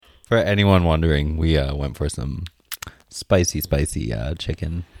For anyone wondering, we went for some spicy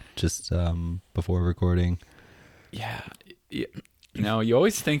chicken just before recording. Yeah. You know, you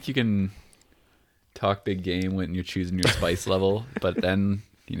always think you can talk big game when you're choosing your spice level, but then,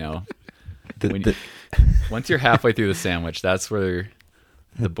 you know, once you're halfway through the sandwich, that's where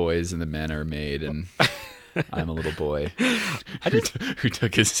the boys and the men are made, and I'm a little boy who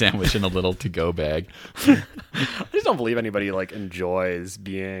took his sandwich in a little to-go bag. I just don't believe anybody like enjoys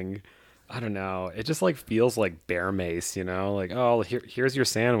being, I don't know, it just like feels like bear mace, you know, like, oh, here's your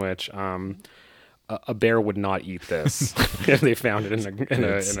sandwich. A bear would not eat this if they found it in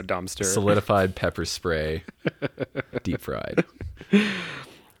a dumpster. Solidified pepper spray, deep fried.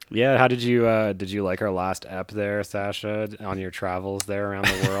 Yeah, how did you like our last ep there, Sasha, on your travels there around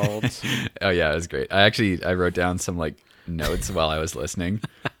the world? Oh yeah, it was great. I wrote down some like notes while I was listening,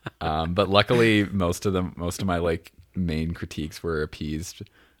 but luckily most of my like main critiques were appeased.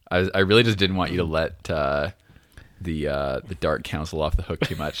 I really just didn't want you to let the Dart Council off the hook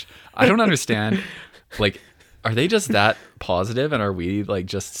too much. I don't understand. Like, are they just that positive, and are we like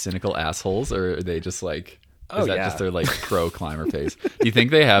just cynical assholes, or are they just like? Is that just their like pro climber face? Do you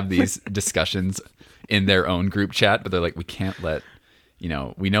think they have these discussions in their own group chat, but they're like, we can't let, you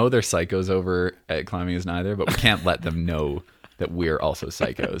know, we know they're psychos over at Climbing Is Neither, but we can't let them know that we're also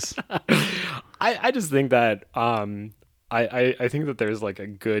psychos. I just think that I think that there's like a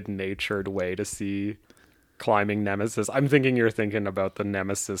good natured way to see climbing Nemesis. I'm thinking you're thinking about the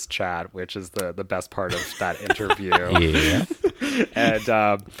Nemesis chat, which is the best part of that interview. Yeah.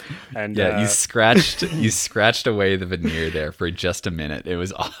 and yeah, you scratched away the veneer there for just a minute. It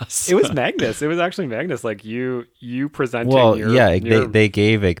was awesome. It was Magnus. It was actually Magnus. Like you presenting. Well, they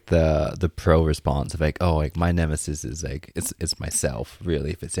gave like the pro response of like, oh, like my Nemesis is like it's myself really.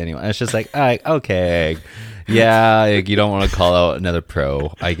 If it's anyone, and it's just like, okay, yeah, like, you don't want to call out another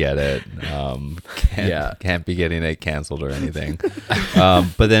pro. I get it. Can't be getting it canceled or anything.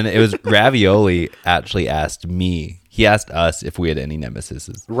 But then it was Ravioli actually asked me. He asked us if we had any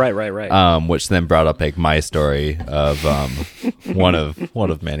nemesises. Right. Which then brought up like my story of one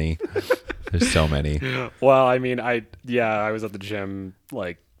of many. There's so many. Well, I mean, I was at the gym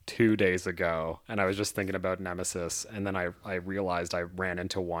like 2 days ago, and I was just thinking about Nemesis, and then I realized I ran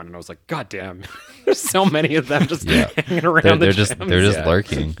into one, and I was like, God damn, there's so many of them just hanging around. They're just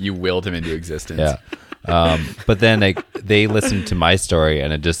lurking. You willed him into existence. Yeah. But then like they listened to my story,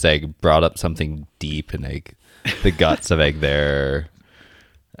 and it just like brought up something deep and like the guts of like their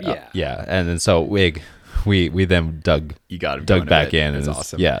and then so we then dug back in, and it's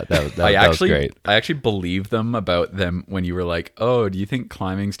awesome. Yeah, that was great. I actually believe them about them when you were like, oh, do you think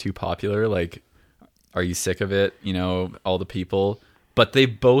climbing's too popular? Like, are you sick of it? You know, all the people. But they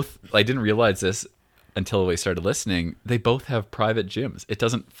both, I didn't realize this until we started listening, they both have private gyms. It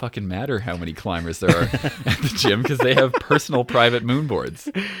doesn't fucking matter how many climbers there are at the gym because they have personal private moon boards.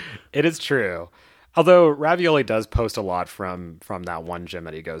 It is true. Although Ravioli does post a lot from that one gym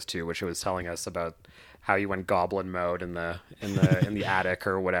that he goes to, which he was telling us about how he went goblin mode in the attic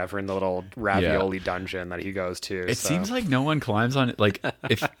or whatever, in the little Ravioli dungeon that he goes to. It seems like no one climbs on it. Like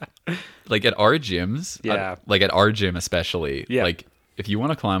if like at our gyms, like at our gym especially, like if you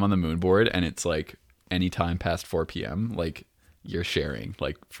want to climb on the moon board and it's like any time past 4 p.m., like you're sharing,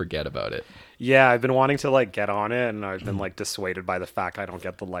 like forget about it. Yeah, I've been wanting to like get on it, and I've been like dissuaded by the fact I don't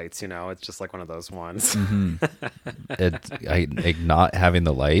get the lights, you know. It's just like one of those ones. Mm-hmm. Like not having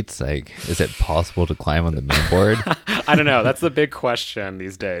the lights, like is it possible to climb on the moon board? I don't know. That's the big question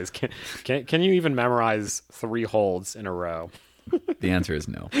these days. Can you even memorize 3 holds in a row? The answer is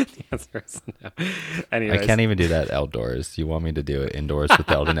no. The answer is no. Anyways. I can't even do that outdoors. You want me to do it indoors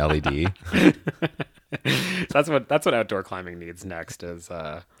without an LED? That's what outdoor climbing needs next is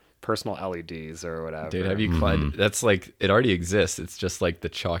personal LEDs or whatever. Dude, have you climbed? That's like, it already exists. It's just like the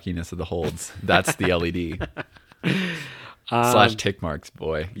chalkiness of the holds. That's the LED. / tick marks,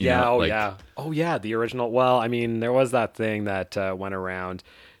 boy. Oh yeah, the original. Well, I mean, there was that thing that went around.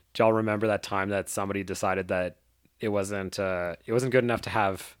 Do y'all remember that time that somebody decided that it wasn't good enough to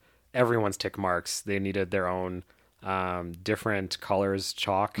have everyone's tick marks? They needed their own different colors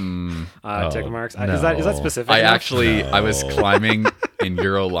chalk tick marks. No. Is that specific? I was climbing in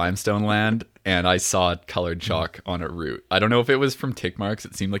Euro limestone land, and I saw colored chalk on a route. I don't know if it was from tick marks.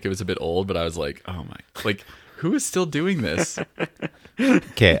 It seemed like it was a bit old, but I was like, oh my, like who is still doing this?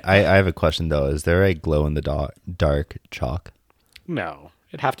 Okay, I have a question though. Is there a glow in the dark chalk? No.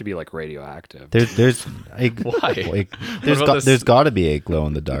 It'd have to be like radioactive. There's like, why? Like, there's got to be a glow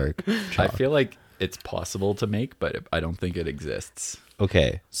in the dark I feel like it's possible to make, but I don't think it exists.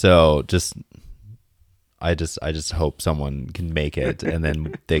 Okay, so just I just hope someone can make it, and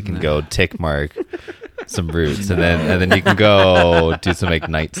then they can go tick mark some routes, and then you can go do some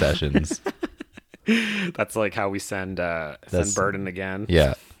Ignite sessions. That's like how we send Burden again.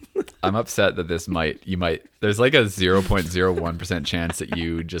 Yeah. I'm upset that there's like a 0.01% chance that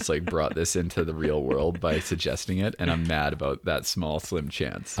you just like brought this into the real world by suggesting it, and I'm mad about that small slim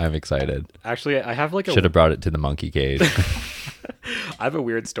chance. I'm excited. Actually, I have like Should have brought it to the monkey cage. I have a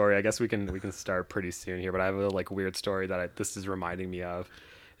weird story. I guess we can start pretty soon here, but I have a like weird story that this is reminding me of.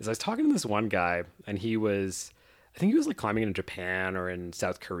 Is I was talking to this one guy, and I think he was like climbing in Japan or in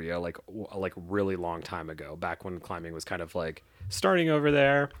South Korea, like really long time ago, back when climbing was kind of like starting over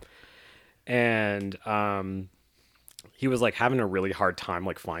there. And he was like having a really hard time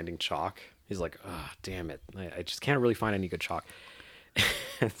like finding chalk. He's like, oh, damn it, I just can't really find any good chalk.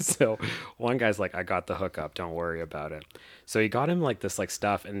 And so one guy's like, I got the hookup, don't worry about it. So he got him like this like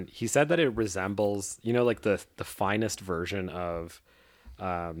stuff, and he said that it resembles, like the finest version of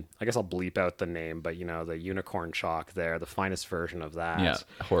I guess I'll bleep out the name, but the unicorn chalk there, the finest version of that. Yeah,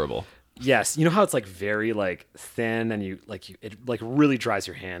 horrible. Yes, you know how it's like very like thin, and it like really dries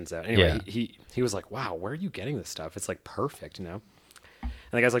your hands out. Anyway, he was like, "Wow, where are you getting this stuff? It's like perfect, And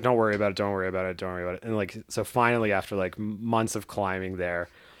the guy's like, "Don't worry about it. Don't worry about it. Don't worry about it." And like, so finally, after like months of climbing there,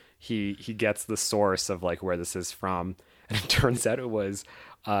 he gets the source of like where this is from, and it turns out it was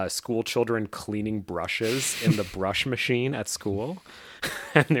school children cleaning brushes in the brush machine at school.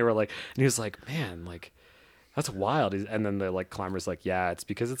 And they were like, and he was like, "Man, like that's wild." And then the like climber's like, "Yeah, it's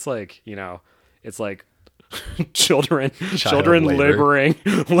because it's like, it's like children labor.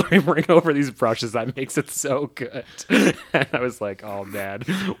 laboring over these brushes that makes it so good." And I was like, "Oh man,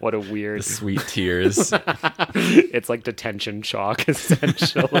 what a weird The sweet tears. It's like detention chalk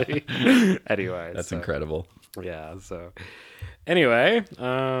essentially." Anyway, That's incredible. Yeah, so anyway,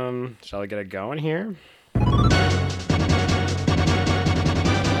 shall I get it going here?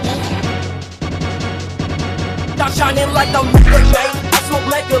 Start shining like a Mega Man. I smoke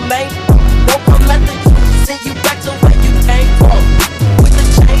Mega Man. Don't come at the juice, send you back to where you came from. With the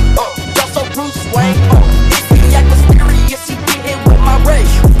chain, also Bruce Wayne. If he act mysterious, he get hit with my ray.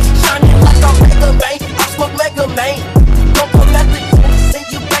 Shining like a Mega Man. I smoke Mega Man. Don't come at the juice, send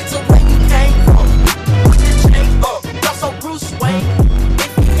you back to where you came from. With the chain, also Bruce Wayne. If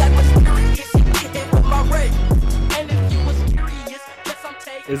he act mysterious, he get hit with my ray. And if you was curious, guess I'm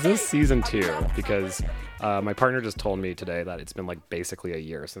taking. Is this season 2? Because my partner just told me today that it's been like basically a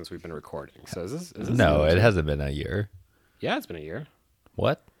year since we've been recording. So is this No, it hasn't been a year. Yeah, it's been a year.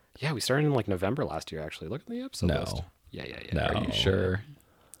 What? Yeah, we started in like November last year. Actually, look at the episode No. list. Yeah. No. Are you sure?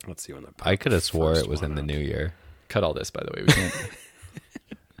 Let's see when the I could have swore first it was one in the up. new year. Cut all this, by the way. We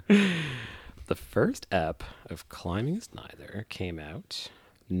can't. The first ep of Climbing is Neither came out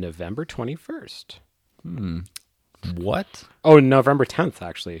November 21st. What? Oh, November 10th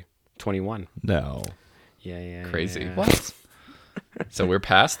actually, 21. No. Yeah. Crazy. Yeah. What? So we're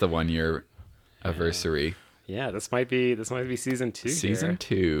past the 1 year anniversary. Yeah, this might be season 2. Season here.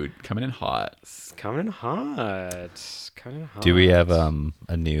 2 coming in hot. It's coming in hot. Do we have a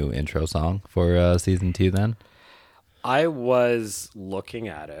new intro song for season 2 then? I was looking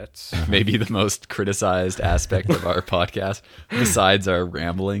at it. Maybe the most criticized aspect of our podcast, besides our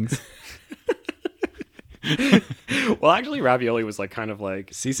ramblings. Well, actually, Ravioli was like kind of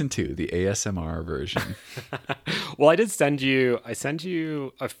like. Season 2, the ASMR version. Well, I sent you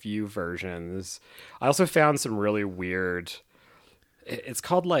a few versions. I also found some really weird. It's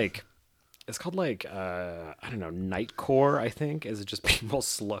called like I don't know, nightcore. I think is it just people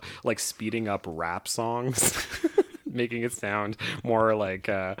like speeding up rap songs, making it sound more like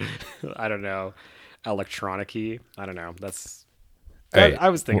I don't know, electronic-y. I don't know. That's. Hey, I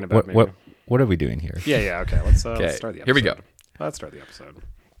was thinking about maybe. What are we doing here? Yeah. Okay. Let's start the episode. Here we go. Let's start the episode.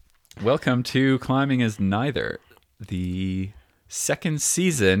 Welcome to Climbing is Neither, the second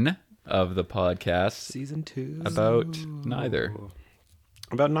season of the podcast Season 2 about neither.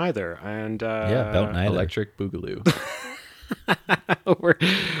 About neither, and About neither. Electric Boogaloo.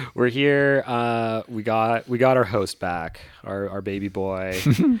 we're here. We got our host back, our baby boy.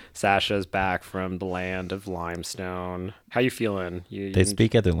 Sasha's back from the land of limestone. How you feeling? They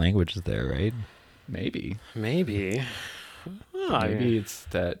speak other languages there, right? Maybe. maybe. Maybe it's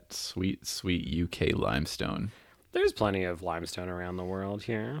that sweet, sweet UK limestone. There's plenty of limestone around the world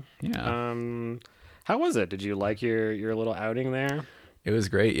here. Yeah. How was it? Did you like your little outing there? It was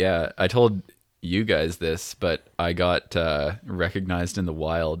great, yeah. I told you guys this, but I got recognized in the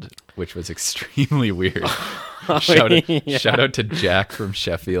wild, which was extremely weird. Shout out to Jack from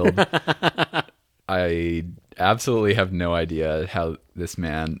Sheffield. I absolutely have no idea how this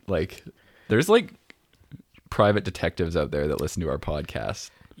man, like, there's like private detectives out there that listen to our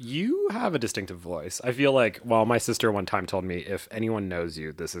podcast. You have a distinctive voice. I feel like, well, my sister one time told me if anyone knows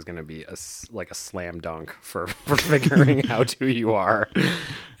you, this is going to be a slam dunk for figuring out who you are.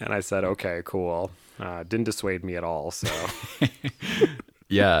 And I said, okay, cool. Didn't dissuade me at all. So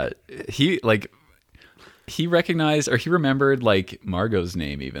Yeah, he recognized, or he remembered like Margot's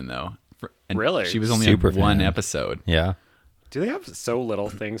name, even though. And Really? she was only Super on one fan. episode. Yeah. do they have so little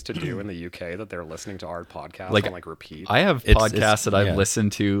things to do in the UK that they're listening to our podcast Like, on like repeat? I have It's- podcasts that I've yeah.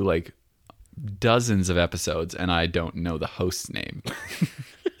 listened to like dozens of episodes, and I don't know the host's name.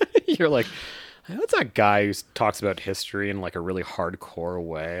 You're like, what's that guy who talks about history in like a really hardcore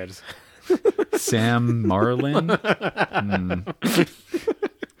way? I just- Sam Marlin?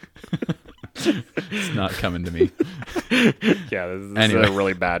 It's not coming to me. yeah, this is Anyway. a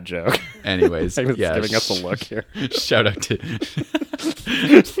really bad joke. Anyways, It's yeah, giving us a look here. shout out to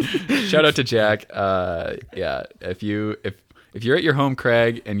Jack. Yeah, if you're at your home,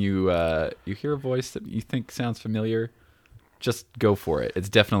 Craig, and you hear a voice that you think sounds familiar, just go for it. It's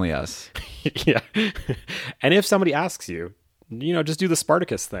definitely us. Yeah. And if somebody asks you, just do the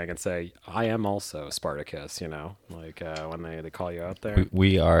Spartacus thing and say, I am also Spartacus, like when they call you out there.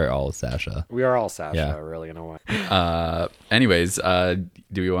 We are all Sasha. We are all Sasha, Yeah. really, in a way. Anyways,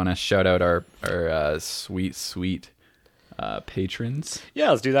 do we want to shout out our sweet patrons? Yeah,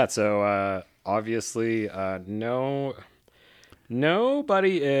 let's do that. So obviously,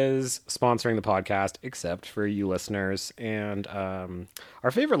 nobody is sponsoring the podcast except for you listeners. And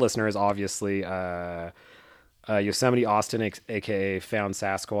our favorite listener is obviously Yosemite Austin, aka Found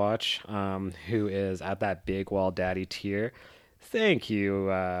Sasquatch, who is at that big wall daddy tier. Thank you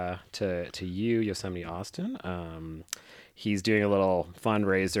to you, Yosemite Austin. He's doing a little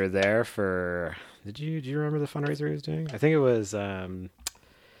fundraiser there for. Do you remember the fundraiser he was doing? I think it was.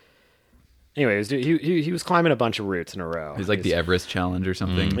 Anyway, he was climbing a bunch of routes in a row. It's like the Everest Challenge or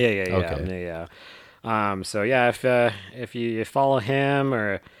something. Yeah. Okay. Yeah. So yeah, if you follow him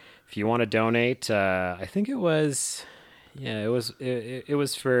or if you want to donate, I think it was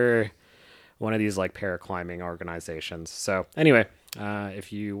for one of these like paraclimbing organizations. So anyway,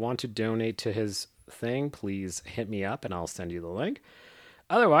 if you want to donate to his thing, please hit me up and I'll send you the link.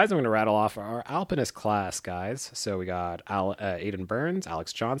 Otherwise, I'm going to rattle off our alpinist class, guys. So we got Aiden Burns,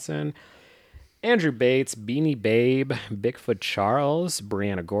 Alex Johnson, Andrew Bates, Beanie Babe, Bigfoot Charles,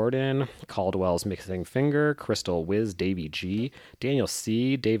 Brianna Gordon, Caldwell's Mixing Finger, Crystal Wiz, Davey G, Daniel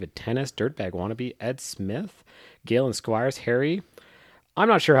C, David Tennis, Dirtbag Wannabe, Ed Smith, Galen Squires, Harry. I'm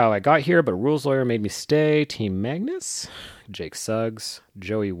not sure how I got here, but Rules Lawyer made me stay. Team Magnus, Jake Suggs,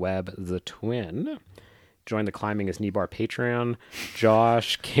 Joey Webb, the Twin. Join the Climbing is Kneebar Patreon.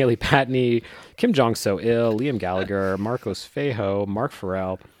 Josh, Kaylee Patney, Kim Jong So Ill, Liam Gallagher, Marcos Fejo, Mark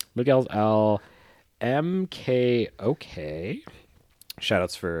Farrell, Miguel L, MKOK.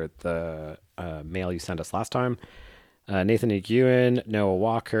 Shoutouts for the mail you sent us last time. Nathan Ewan, Noah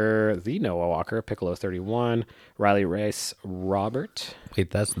Walker, the Noah Walker, Piccolo 31, Riley Race, Robert.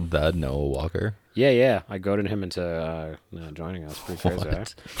 Wait, that's the Noah Walker. Yeah. I goaded him into joining us. Pretty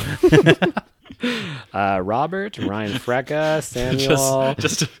crazy. Robert, Ryan Frecka, Samuel.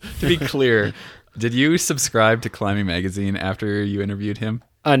 Just to be clear, did you subscribe to Climbing Magazine after you interviewed him?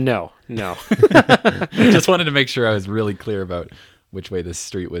 No. Just wanted to make sure I was really clear about which way the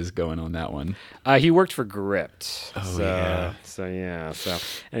street was going on that one. He worked for Gripped. Oh, So yeah. So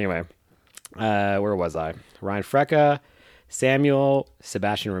anyway, where was I? Ryan Frecka, Samuel,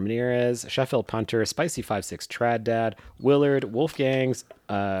 Sebastian Ramirez, Sheffield Punter, Spicy56 Trad Dad, Willard, Wolfgang's,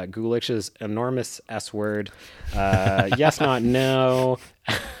 Gulich's enormous S word, yes, not, no,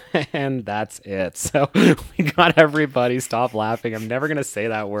 and that's it. So we got everybody. Stop laughing. I'm never going to say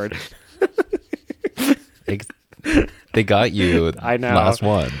that word. They got you. I know. Last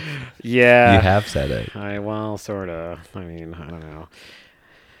one. Yeah. You have said it. Sort of. I mean, I don't know.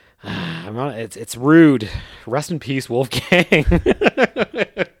 It's rude. Rest in peace, Wolfgang.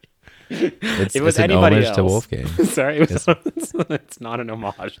 It's, It was it's an anybody homage to else. Wolfgang. Sorry, it's not an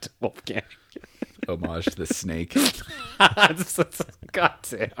homage to Wolfgang. Homage to the snake. God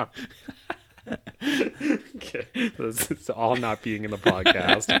damn. Okay. This is all not being in the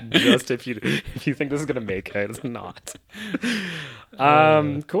podcast. Just if you think this is gonna make it, it's not.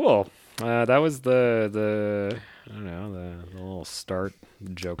 Cool. That was the I don't know, the little start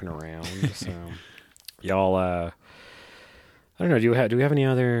joking around. So y'all I don't know, do we have any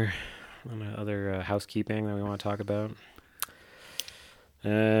other housekeeping that we want to talk about?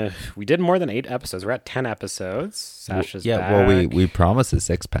 We did more than 8 episodes. We're at 10 episodes. Sasha's yeah, back. well, we promised a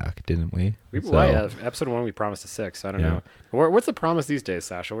 6-pack, didn't we? Well, yeah, episode 1 we promised a 6. I don't know. What's the promise these days,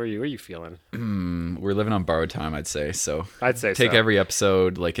 Sasha? Where are you feeling? We're living on borrowed time, I'd say. So I'd say take so. every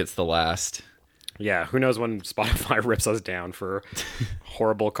episode like it's the last. Yeah, who knows when Spotify rips us down for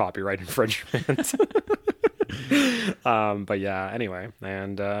horrible copyright infringement. But yeah, anyway,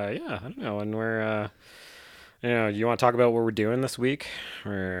 and yeah, I don't know, and we're you want to talk about what we're doing this week?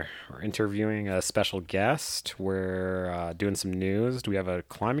 We're interviewing a special guest. We're doing some news. Do we have a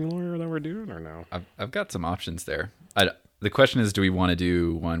climbing lawyer that we're doing or no? I've got some options there. The question is, do we want to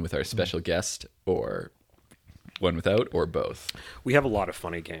do one with our special guest or one without, or both? We have a lot of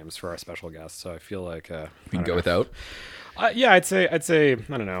funny games for our special guests, so I feel like We can go without. Yeah, I'd say I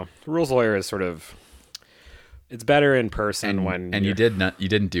don't know. Rules lawyer is sort of, it's better in person when you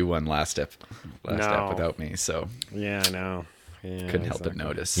didn't do one last step No. without me, so Yeah, I know. Yeah, couldn't help but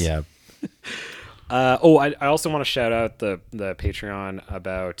notice. Yeah. I also want to shout out the Patreon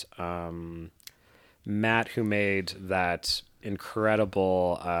about Matt, who made that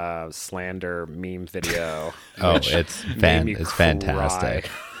incredible slander meme video. Oh, which it's made me it's cry. fantastic.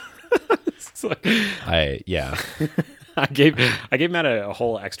 It's like, I gave Matt a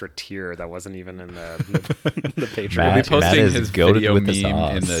whole extra tier that wasn't even in the Patreon. Matt- We'll be posting is his goated video with the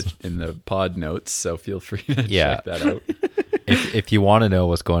meme sauce. in the pod notes, so feel free to Yeah. check that out. if you want to know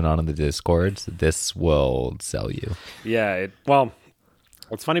what's going on in the Discords, this will sell you. Yeah,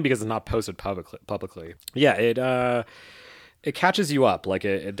 it's funny because it's not posted publicly. Yeah, it catches you up. Like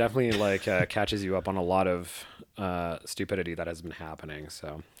it definitely like catches you up on a lot of stupidity that has been happening.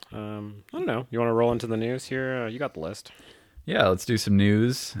 So I don't know. You want to roll into the news here? You got the list. Yeah, let's do some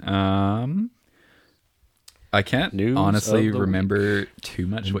news. I can't News honestly of the remember too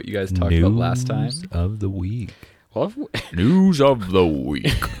much what you guys talked about last time. News of the week. Well, News of the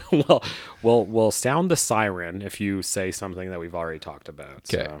week. we'll sound the siren if you say something that we've already talked about.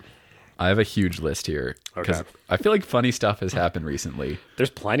 Okay. So. I have a huge list here. 'Cause Okay. I feel like funny stuff has happened recently. There's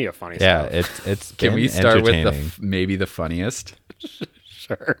plenty of funny Yeah, stuff. it's Can been we start with entertaining. maybe the funniest?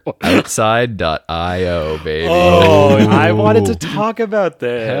 Sure. Outside.io, baby. Oh, I wanted to talk about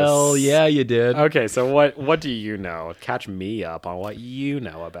this. Hell yeah, you did. Okay, so what do you know? Catch me up on what you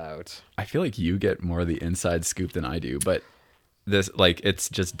know about. I feel like you get more of the inside scoop than I do, but this, like, it's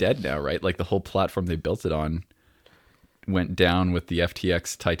just dead now, right? Like the whole platform they built it on went down with the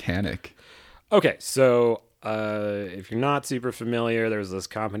FTX Titanic. Okay, so if you're not super familiar, there's this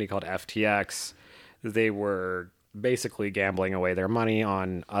company called FTX. They were basically gambling away their money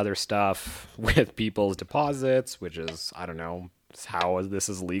on other stuff with people's deposits, which is, I don't know how this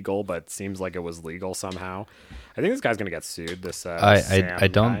is legal, but seems like it was legal somehow. I think this guy's gonna get sued. This I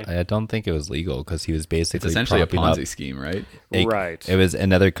don't think it was legal because he was It's basically essentially a propping up- Ponzi scheme, right? Right. It was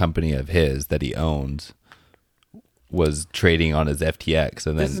another company of his that he owned was trading on his FTX,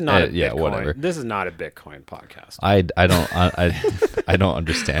 and then This is not a Bitcoin. yeah, whatever. This is not a Bitcoin podcast. I don't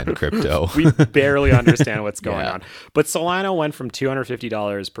understand crypto. We barely understand what's going Yeah. on. But Solana went from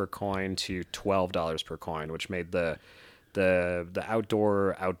 $250 per coin to $12 per coin, which made the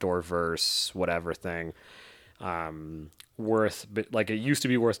outdoor verse whatever thing worth, but like it used to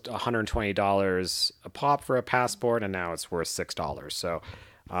be worth $120 a pop for a passport, and now it's worth $6. So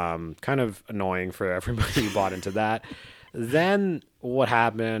kind of annoying for everybody who bought into that. Then what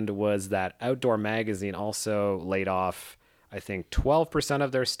happened was that Outdoor Magazine also laid off, I think, 12%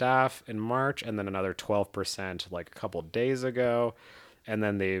 of their staff in March, and then another 12% like a couple of days ago. And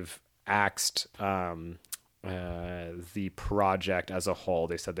then they've axed the project as a whole.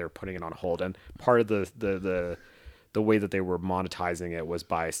 They said they're putting it on hold. And part of the way that they were monetizing it was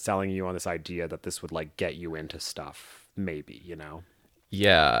by selling you on this idea that this would like get you into stuff, maybe, you know?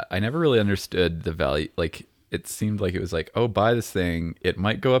 Yeah, I never really understood the value. Like, it seemed like it was like, oh, buy this thing. It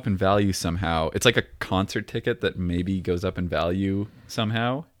might go up in value somehow. It's like a concert ticket that maybe goes up in value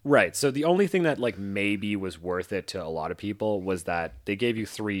somehow. Right. So the only thing that like maybe was worth it to a lot of people was that they gave you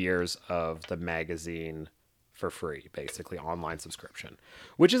 3 years of the magazine for free, basically online subscription,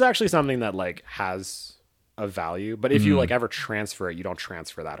 which is actually something that like has a value. But if you like ever transfer it, you don't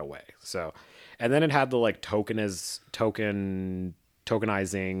transfer that away. So, and then it had the like tokenizing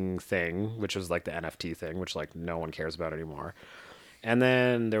thing, which was like the NFT thing, which like no one cares about anymore. And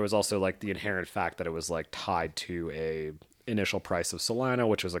then there was also like the inherent fact that it was like tied to a initial price of Solana,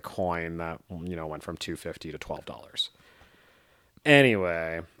 which was a coin that, you know, went from $250 to $12.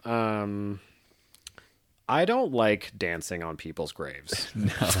 Anyway, I don't like dancing on people's graves.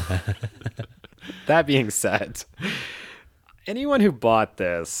 No. That being said, anyone who bought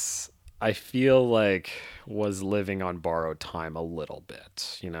this, I feel like was living on borrowed time a little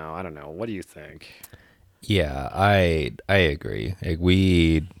bit. You know, I don't know. What do you think? Yeah, I agree.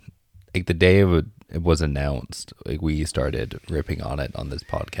 Like the day it was announced, like we started ripping on it on this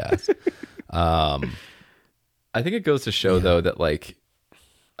podcast. I think it goes to show though that like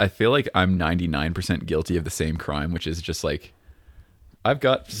I feel like I'm 99% guilty of the same crime, which is just like I've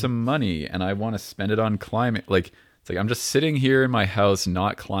got some money and I want to spend it on climbing. Like it's like I'm just sitting here in my house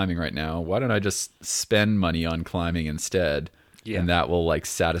not climbing right now. Why don't I just spend money on climbing instead? Yeah. And that will like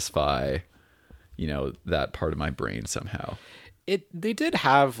satisfy, you know, that part of my brain somehow. They did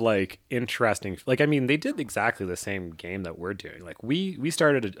have like interesting, like, I mean, they did exactly the same game that we're doing. Like we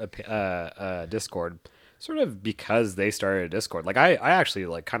started a Discord sort of because they started a Discord. Like I actually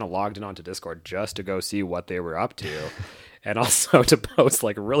like kind of logged in onto Discord just to go see what they were up to. And also to post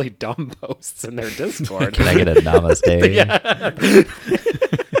like really dumb posts in their Discord. Can I get a namaste?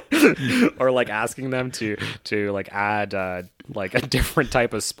 Or like asking them to like add like a different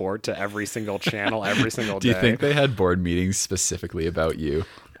type of sport to every single channel every single day. Do you think they had board meetings specifically about you?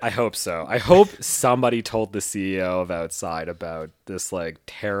 I hope so. I hope somebody told the CEO of Outside about this like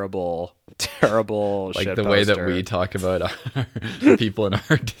terrible Like shit the way that poster. we talk about our people in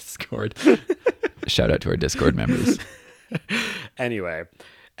our Discord. Shout out to our Discord members. Anyway,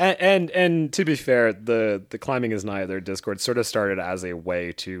 and to be fair, the Climbing is Neither Discord sort of started as a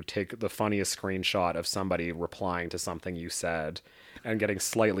way to take the funniest screenshot of somebody replying to something you said and getting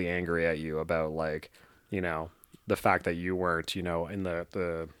slightly angry at you about, like, you know, the fact that you weren't, you know, in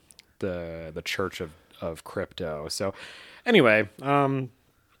the church of crypto. So anyway,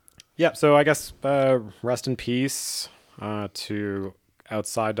 yeah, so I guess rest in peace to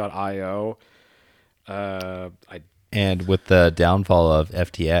outside.io. And with the downfall of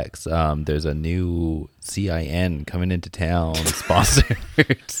FTX, there's a new CIN coming into town, sponsored.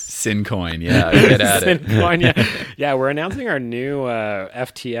 Syncoin, yeah, get at it. Syncoin, yeah, we're announcing our new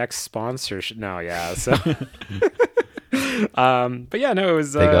FTX sponsorship. No, yeah, so, but yeah, no, it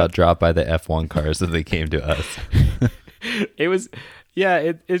was. They got dropped by the F1 cars, so they came to us. It was,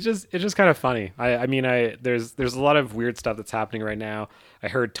 yeah, it's just kind of funny. I mean, there's a lot of weird stuff that's happening right now. I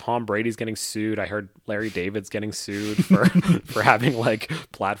heard Tom Brady's getting sued. I heard Larry David's getting sued for for having like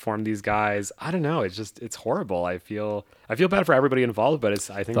platformed these guys. I don't know. It's horrible. I feel bad for everybody involved, but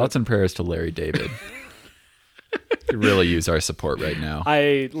I think Thoughts and prayers to Larry David. Could really use our support right now.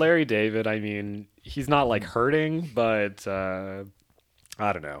 Larry David, I mean, he's not like hurting, but I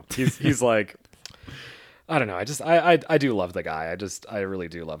don't know. He's like, I don't know. I do love the guy. I really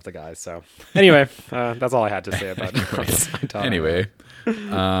do love the guy. So anyway, that's all I had to say about it. Anyway,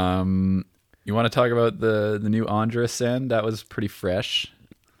 you want to talk about the new Andra send? That was pretty fresh.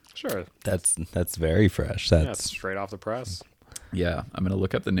 Sure. That's very fresh. Yeah, That's straight off the press. Yeah, I'm gonna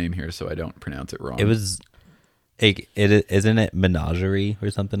look up the name here so I don't pronounce it wrong. it was. Isn't it Menagerie or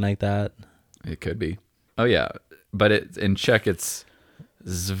something like that? It could be. Oh yeah, but in Czech it's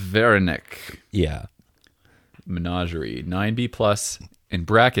Zvernik Yeah. Menagerie 9B plus in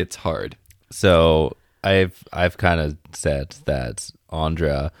brackets hard. So I've kind of said that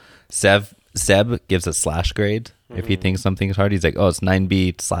Andra Seb gives a slash grade if he thinks something's hard. He's like, oh, it's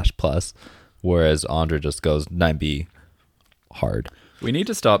 9B/+, whereas Andra just goes 9B hard. We need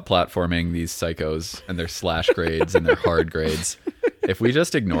to stop platforming these psychos and their slash grades and their hard grades. If we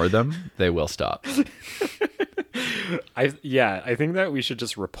just ignore them, they will stop. I think that we should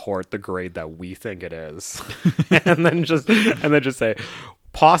just report the grade that we think it is, and then just say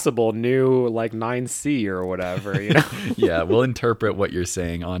possible new like 9C or whatever, you know. Yeah, we'll interpret what you're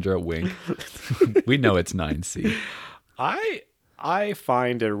saying, Andra. Wink. We know it's 9C. I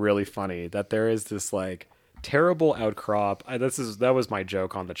find it really funny that there is this like terrible outcrop. That was my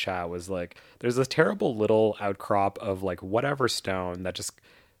joke on the chat, was like there's this terrible little outcrop of like whatever stone that just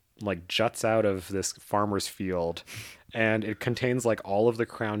like juts out of this farmer's field, and it contains like all of the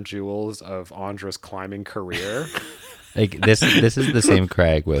crown jewels of Andra's climbing career. Like this is the same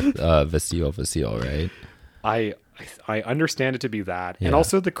crag with Vasile, right? I understand it to be that. Yeah. And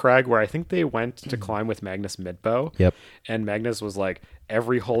also the crag where I think they went to climb with Magnus Midbow. Yep. And Magnus was like,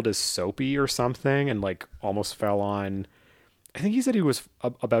 every hold is soapy or something, and like almost fell on, I think he said he was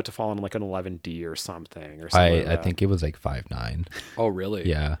about to fall on like an 11D or something. I think it was like 5.9. Oh, really?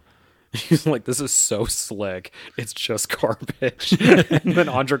 Yeah. He's like, this is so slick. It's just garbage. And then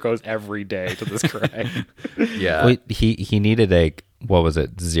Andra goes every day to this crag. Yeah. Wait, he needed like, what was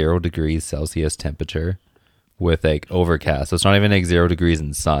it, 0 degrees Celsius temperature with like overcast. So it's not even like 0 degrees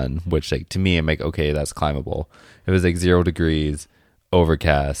in sun, which like to me I'm like, okay, that's climbable. It was like 0 degrees,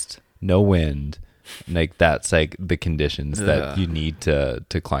 overcast, no wind. And, like that's like the conditions that you need to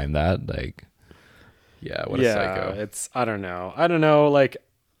climb that. Like Yeah, what a psycho. It's I don't know. Like,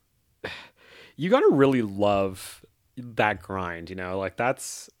 you gotta really love that grind. Like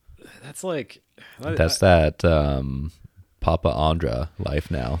that's like That's that Papa Andra life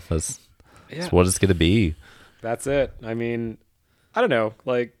now. That's what it's gonna be. That's it. I mean, I don't know.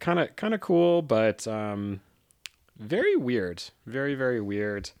 Like, kind of cool, but very weird. Very, very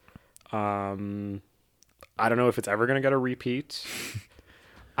weird. I don't know if it's ever gonna get a repeat.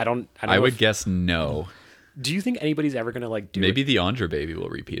 I don't I know would if- guess no. Do you think anybody's ever gonna like do Maybe it? the Andra baby will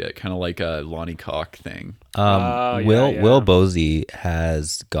repeat it, kind of like a Lonnie Cock thing. Will Bosey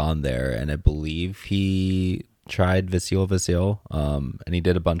has gone there, and I believe he tried Vasil, and he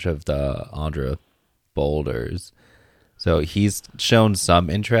did a bunch of the Andra boulders. So he's shown some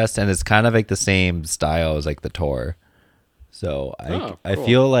interest, and it's kind of like the same style as like the tour. So I cool.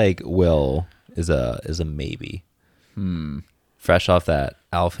 feel like Will is a maybe. Fresh off that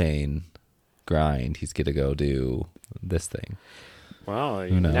Alphane grind, he's gonna go do this thing. Well,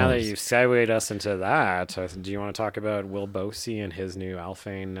 knows? now that you've segued us into that, do you want to talk about Will Bosey and his new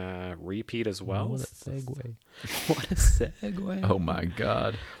Alphane repeat as well? What a segue! What a segue! Oh my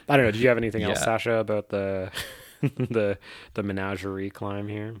god. I don't know. Did you have anything else, Yeah. Sasha, about the the menagerie climb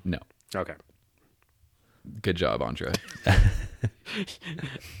here? No. Okay. Good job, Andra.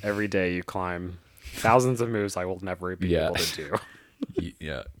 Every day you climb thousands of moves I will never be Yeah. able to do.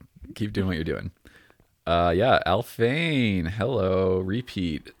 Yeah. Keep doing what you're doing. Yeah, Alphane. Hello.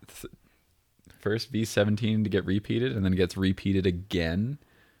 Repeat. First V17 to get repeated and then gets repeated again.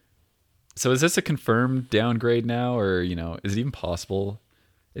 So is this a confirmed downgrade now, or, is it even possible?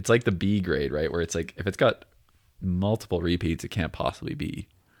 It's like the B grade, right? Where it's like, if it's got multiple repeats, it can't possibly be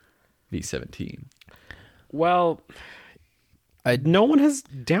V17. Well, no one has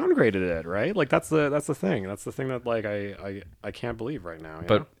downgraded it, right? Like that's the thing. That's the thing that like I can't believe right now.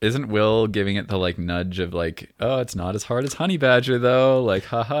 But isn't Will giving it the like nudge of like, oh, it's not as hard as Honey Badger though? Like,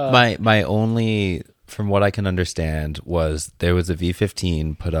 haha. My only, from what I can understand, was there was a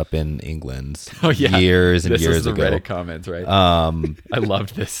V15 put up in England years and this years is the ago. Reddit comments, right? I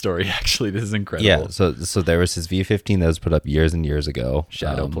loved this story actually. This is incredible. Yeah, so there was his V15 that was put up years and years ago.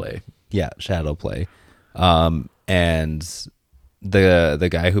 Shadow play. Yeah, shadow play. And the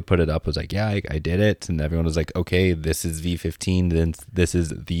guy who put it up was like, yeah, I did it, and everyone was like, okay, this is V15, then this is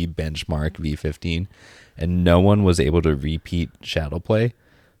the benchmark V15, and no one was able to repeat shadow play,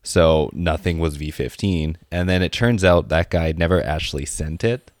 so nothing was V15, and then it turns out that guy never actually sent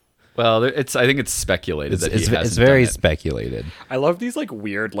it. Well, I think it's speculated that he hasn't It's very done it. speculated. I love these like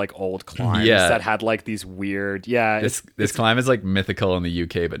weird like old climbs Yeah. that had like these weird This climb is like mythical in the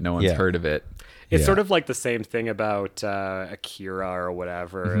UK, but no one's Yeah. heard of it. It's Yeah. sort of like the same thing about Akira or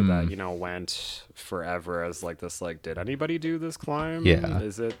whatever Mm-hmm. that went forever as like this like, did anybody do this climb? Yeah.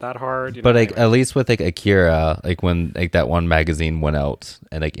 Is it that hard? But like Anyway. at least with like Akira, like when like that one magazine went out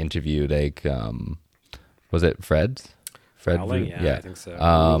and like interviewed like was it Fred? Rowling? Yeah, I think so.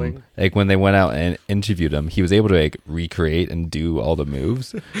 Rowling? Like when they went out and interviewed him, he was able to like recreate and do all the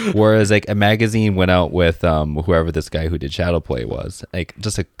moves. Whereas like a magazine went out with whoever this guy who did shadow play was, like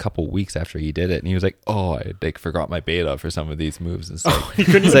just a couple weeks after he did it, and he was like, "Oh, I like forgot my beta for some of these moves and stuff." You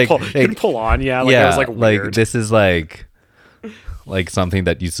couldn't It's even like- pull, you couldn't pull on, yeah. Like, yeah, it was like weird. this is like something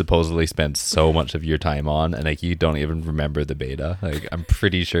that you supposedly spent so much of your time on, and like you don't even remember the beta. Like I'm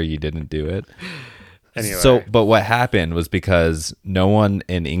pretty sure you didn't do it. Anyway. So, but what happened was because no one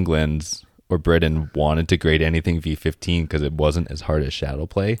in England or Britain wanted to grade anything V15 because it wasn't as hard as shadow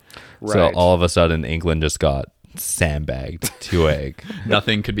play. So Right. all of a sudden, England just got sandbagged to egg.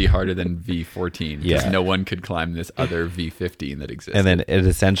 Nothing could be harder than V14 because Yeah. no one could climb this other V15 that exists. And then it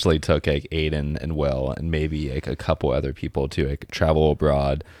essentially took like Aiden and Will and maybe like a couple other people to like travel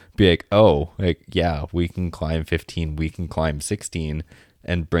abroad, be like, oh, like, yeah, we can climb 15, we can climb 16,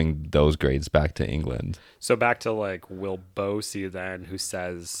 and bring those grades back to England. So back to like Will Bosey then, who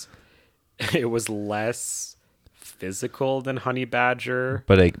says it was less physical than Honey Badger.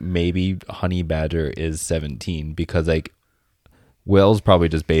 But like maybe Honey Badger is 17 because like Will's probably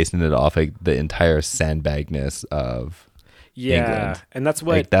just basing it off like the entire sandbagness of Yeah, England. and that's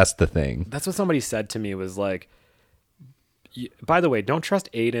what Like that's the thing. that's what somebody said to me was like. By the way, don't trust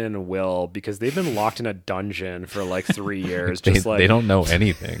Aiden and Will because they've been locked in a dungeon for like 3 years. They, Just like they don't know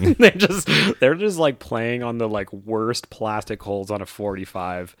anything. they're just like playing on the like worst plastic holes on a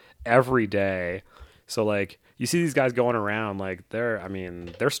 45 every day. So like you see these guys going around like they're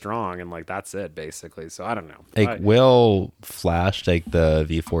strong and like that's it basically. So I don't know. Like Will flashed like the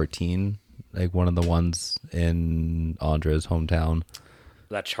V14, like one of the ones in Andra's hometown.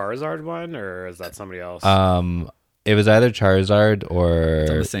 That Charizard one or is that somebody else? It was either Charizard or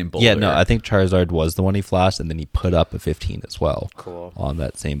on the same Yeah, no, boulder. I think Charizard was the one he flashed, and then he put up a 15 as well. Cool. On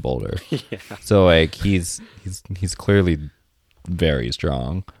that same boulder. Yeah. So like he's clearly very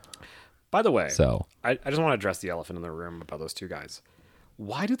strong. By the way, So I just want to address the elephant in the room about those two guys.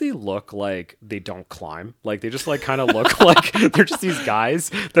 Why do they look like they don't climb? Like they just like kind of look like they're just these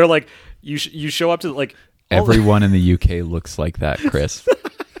guys. They're like you show up to like all- Everyone in the UK looks like that, Chris.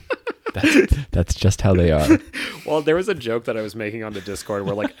 That's just how they are. Well, there was a joke that I was making on the Discord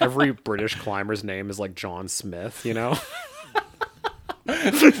where like every British climber's name is like John Smith, you know?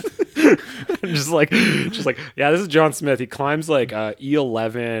 just like yeah, this is John Smith. He climbs like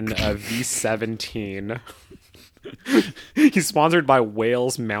E11, V17. He's sponsored by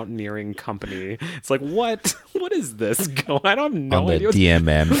Wales Mountaineering Company. It's like what is this going? I don't have no on the idea.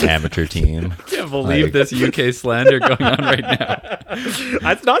 DMM amateur team. Can't believe this UK slander going on right now.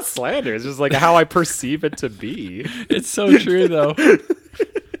 It's not slander. It's just like how I perceive it to be. It's so true though.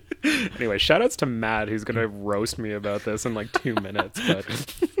 Anyway, shout outs to Matt who's gonna roast me about this in like 2 minutes. But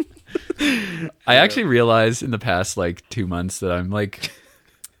I actually realized in the past like 2 months that I'm like,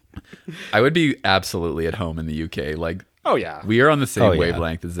 I would be absolutely at home in the UK. Like, oh yeah, we are on the same Oh, yeah.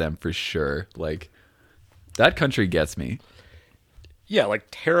 wavelength as them for sure. Like, that country gets me. yeah, like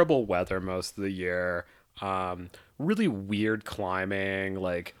terrible weather most of the year. Really weird climbing.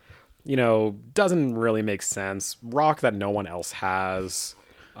 Like, you know, doesn't really make sense. Rock that no one else has.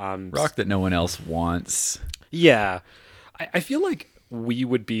 Rock that no one else wants. Yeah, I feel like we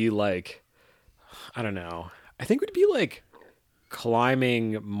would be like, I don't know. I think we'd be like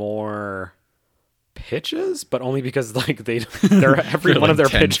climbing more pitches, but only because like they're every They're one of like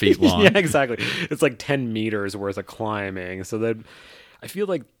their 10 pitches. feet long. Yeah, exactly. It's like 10 meters worth of climbing. So that I feel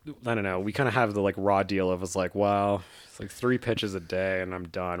like I don't know. We kind of have the like raw deal of it's like, well, it's like 3 pitches a day and I'm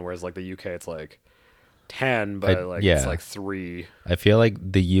done. Whereas like the UK, it's like 10, but it's yeah. like 3. I feel like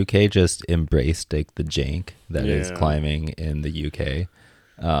the UK just embraced like the jank that is Yeah. climbing in the UK,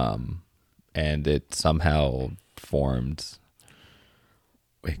 and it somehow formed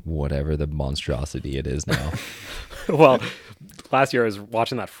like whatever the monstrosity it is now. Well, last year I was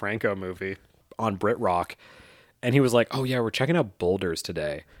watching that Franco movie on Brit Rock, and he was like, "Oh yeah, we're checking out boulders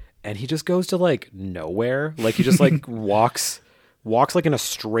today," and he just goes to like nowhere. Like he just like walks like in a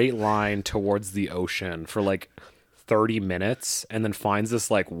straight line towards the ocean for like 30 minutes, and then finds this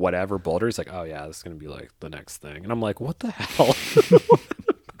like whatever boulder. He's like, "Oh yeah, this is gonna be like the next thing," and I'm like, "What the hell?"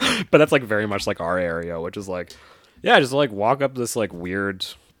 But that's like very much like our area, which is like, yeah, just like walk up this like weird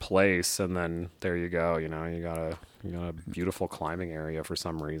place, and then there you go. You know, you got a beautiful climbing area for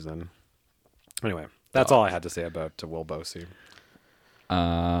some reason. Anyway, that's all I had to say about Will Bosey.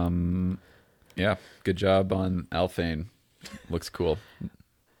 Yeah, good job on Alphane. Looks cool.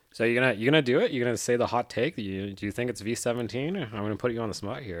 So you're gonna do it? You're gonna say the hot take? Do you think it's V17? I'm gonna put you on the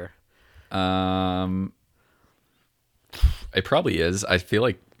spot here. It probably is. I feel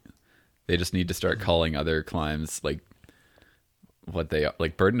like they just need to start calling other climbs like what they are.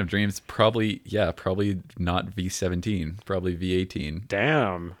 Like Burden of Dreams, probably not V17, probably V18.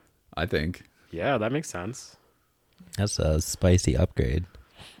 Damn. I think. Yeah, that makes sense. That's a spicy upgrade.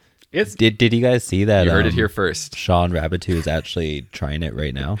 It's Did you guys see that? You heard it here first. Sean Rabitou is actually trying it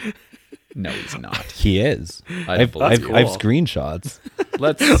right now. No, he's not. He is. don't believe I've you. I've screenshots.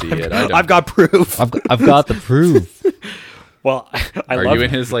 Let's see it. I don't. I've got proof. I've got the proof. Well, I Are love you in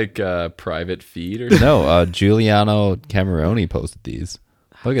his like private feed or? No, Giuliano Cameroni posted these.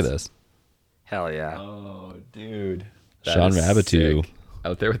 Look at this. Hell yeah. Oh, dude. Sean Rabitou.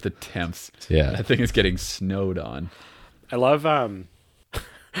 Out there with the temps. Yeah. That thing is getting snowed on. I love I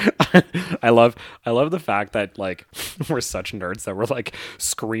love the fact that like we're such nerds that we're like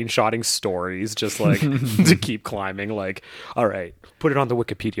screenshotting stories just like to keep climbing. Like, all right, put it on the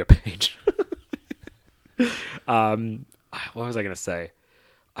Wikipedia page. What was I gonna say?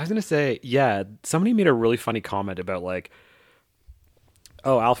 I was gonna say, yeah, somebody made a really funny comment about like,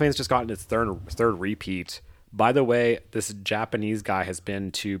 oh, Alphane's just gotten its third repeat. By the way, this Japanese guy has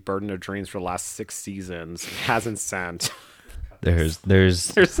been to Burden of Dreams for the last 6 seasons. Hasn't sent. There's There's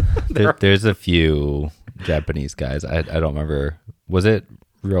a few Japanese guys. I don't remember. Was it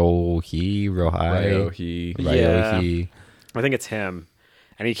Rohai? Ryohei. Yeah. Ryohei. I think it's him,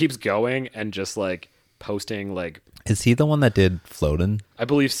 and he keeps going and just like posting like, Is he the one that did Floatin'? I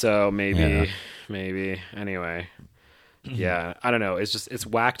believe so, Yeah. maybe. Anyway, yeah, I don't know. It's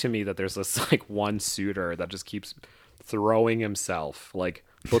whack to me that there's this like one suitor that just keeps throwing himself, like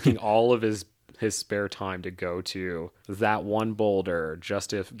booking all of his spare time to go to that one boulder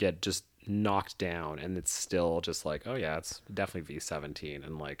just to get just knocked down, and it's still just like, oh yeah, it's definitely V17,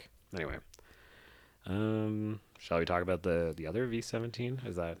 and like anyway, Shall we talk about the other V17?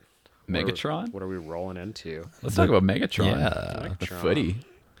 Is that Megatron? What are we rolling into? Let's talk about Megatron. Yeah. The Megatron. footy.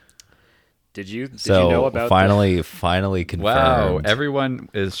 Did you So know about finally confirmed. Wow, everyone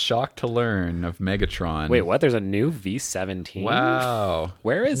is shocked to learn of Megatron. Wait, what? There's a new V17. Wow.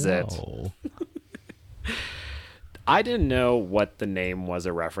 Where is it? Whoa. I didn't know what the name was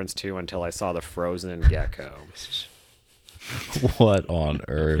a reference to until I saw the frozen gecko. What on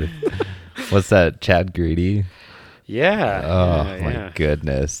earth? What's that? Chad Greedy? Yeah. Oh yeah, my yeah.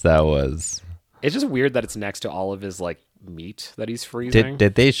 goodness, that was. It's just weird that it's next to all of his like meat that he's freezing.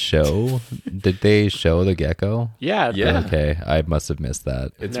 Did they show? Did they show the gecko? Yeah. Yeah. Okay, I must have missed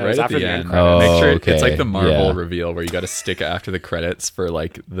that. It's No, right it's at after the the end end. credits. Make sure Oh, it's okay. like the Marvel Yeah. reveal where you got to stick after the credits for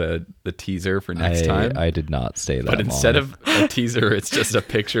like the teaser for next time. I did not stay that. But instead long. of a teaser, it's just a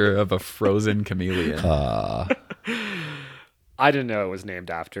picture of a frozen chameleon. I didn't know it was named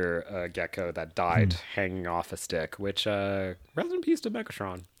after a gecko that died hanging off a stick, which rest in peace to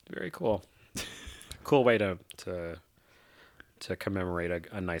Megatron. Very cool. Cool way to commemorate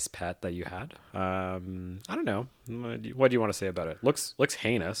a nice pet that you had. I don't know. What do you want to say about it? Looks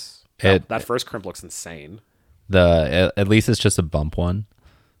heinous. That first crimp looks insane. at least it's just a bump one.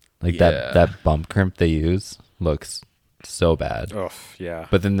 Like Yeah. that bump crimp they use looks so bad. Oh, yeah.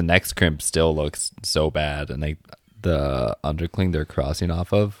 But then the next crimp still looks so bad, and like the undercling they're crossing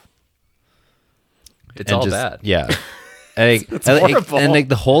off of, It's and all just- bad. Yeah. And, It's like, horrible. and like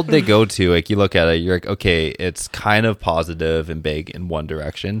the hold they go to, like you look at it, you're like, okay, it's kind of positive and big in one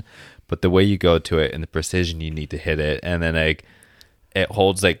direction, but the way you go to it and the precision you need to hit it, and then like it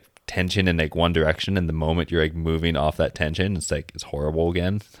holds like tension in like one direction, and the moment you're like moving off that tension, it's horrible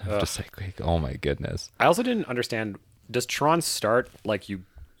again. I'm just like, oh my goodness. I also didn't understand. Does Tron start like you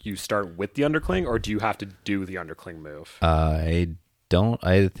start with the undercling, or do you have to do the undercling move? I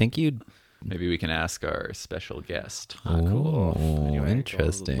think you'd. Maybe we can ask our special guest. Oh, Anyway,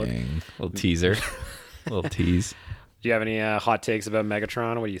 interesting. Little teaser. Little tease. Do you have any hot takes about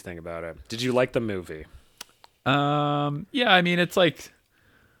Megatron? What do you think about it? Did you like the movie? Yeah, I mean, it's like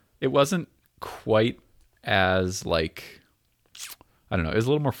it wasn't quite as like I don't know. It was a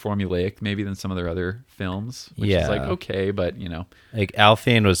little more formulaic maybe than some of their other films, which is like Yeah. okay, but you know, Like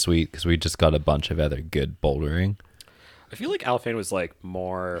Alphane was sweet because we just got a bunch of other good bouldering. I feel like Alphane was like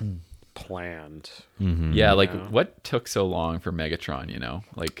more planned. yeah, like what took so long for Megatron? You know,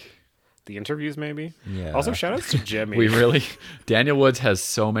 like The interviews, maybe. Yeah. Also, shout outs to Jimmy. we really Daniel Woods has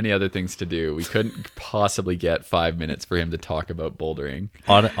so many other things to do. We couldn't possibly get 5 minutes for him to talk about bouldering.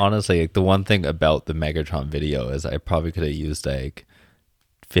 Honestly, like the one thing about the Megatron video is I probably could have used like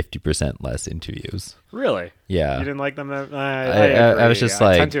 50% less interviews. Really? Yeah. You didn't like them? I was just I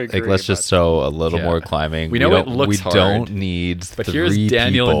like, tend to agree, let's just but- show a little Yeah. more climbing. We know it don't- looks we hard, don't need But three here's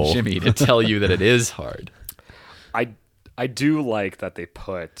Daniel people. and Jimmy to tell you that it is hard. I do like that they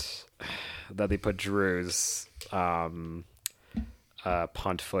put Drew's punt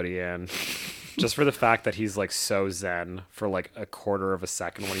footy in, just for the fact that he's like so zen for like a quarter of a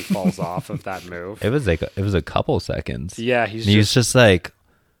second when he falls off of that move. It was like it was a couple seconds. Yeah, And he was just like,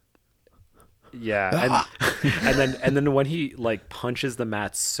 yeah, and then when he like punches the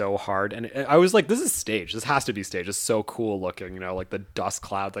mat so hard, and I was like, this is staged. This has to be staged. It's so cool looking, you know, like the dust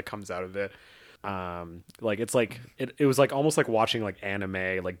cloud that comes out of it. Like it's like it was like almost like watching like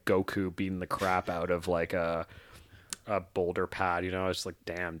anime, like Goku beating the crap out of like a boulder pad. You know, it's just like,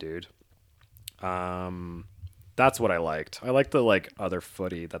 damn, dude. That's what I liked. I liked the like other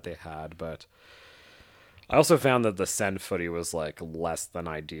footy that they had, but I also found that the send footy was like less than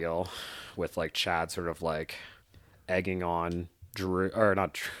ideal, with like Chad sort of like egging on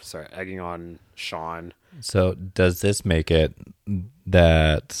egging on Sean. so does this make it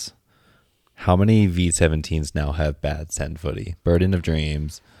that how many V17s now have bad send footy? Burden of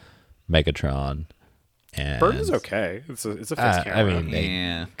Dreams, Megatron, and Burden's okay. It's a fixed camera. I mean,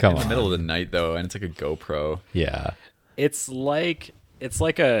 Yeah. Come in the on. middle of the night though, and it's like a GoPro. yeah. it's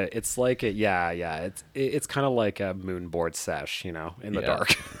kind of like a moonboard sesh, you know, in the Yeah.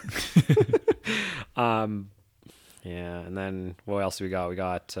 dark. Yeah, and then what else do we got? We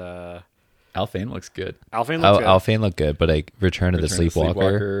got Alphane looks good. Alphane looks good. Alphane looked good, but like Return of the Return of the Sleepwalker,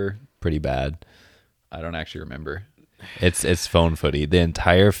 Sleepwalker. pretty bad. I don't actually remember. It's phone footy. The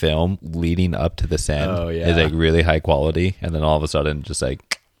entire film leading up to the send Oh, yeah. is like really high quality, and then all of a sudden, just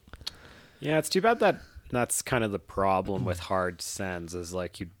like Yeah, it's too bad that that's kind of the problem with hard sends is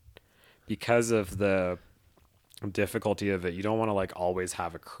like because of the difficulty of it, you don't want to like always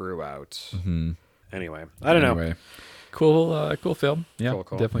have a crew out. Mm-hmm. Anyway, I don't know. Anyway, cool film. Yeah,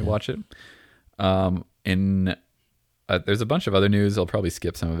 Cool. definitely watch it. There's a bunch of other news. I'll probably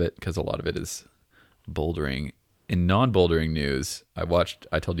skip some of it because a lot of it is bouldering. In non-bouldering news,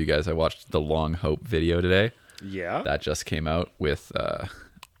 I told you guys I watched the Long Hope video today. Yeah. That just came out with I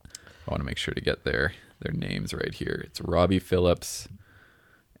want to make sure to get their names right here. It's Robbie Phillips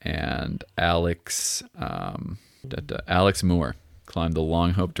and Alex Alex Moore climbed the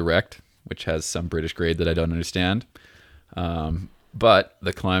Long Hope Direct, which has some British grade that I don't understand. But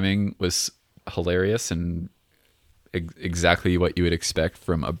the climbing was hilarious and exactly what you would expect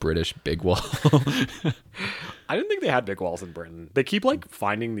from a British big wall. I didn't think they had big walls in Britain. They keep like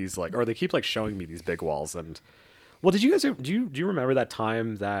finding these like, or they keep like showing me these big walls. And well, did you guys do you remember that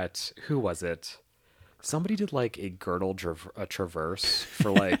time that who was it? Somebody did like a girdle traverse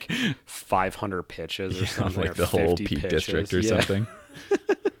for like 500 pitches or something, like or the whole 50 Peak pitches. District or Yeah. something.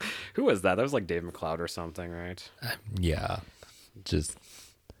 Who was that? That was like Dave McLeod or something, right? Yeah, just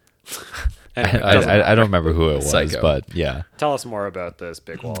Anyway, I don't remember who it was, Psycho. but yeah, tell us more about this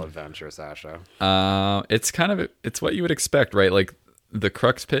big wall adventure, Sasha. It's what you would expect, right? Like the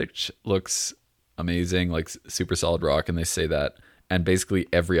crux pitch looks amazing, like super solid rock, and they say that, and basically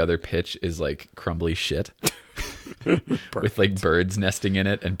every other pitch is like crumbly shit with like birds nesting in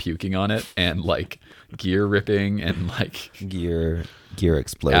it and puking on it, and like gear ripping and like gear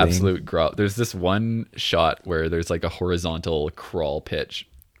exploding. absolute There's this one shot where there's like a horizontal crawl pitch,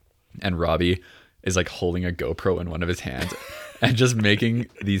 and Robbie is like holding a GoPro in one of his hands and just making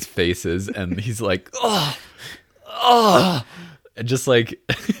these faces, and he's like, oh, and just like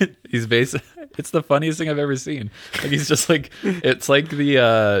he's basically, it's the funniest thing I've ever seen. Like he's just like, it's like the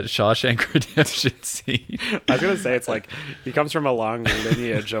Shawshank Redemption scene. I was gonna say it's like he comes from a long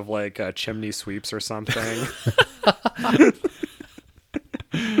lineage of like chimney sweeps or something.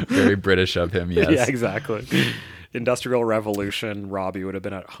 Very British of him, yes. Yeah, exactly. Industrial Revolution. Robbie would have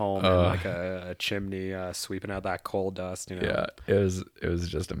been at home in like a chimney sweeping out that coal dust. You know? Yeah, it was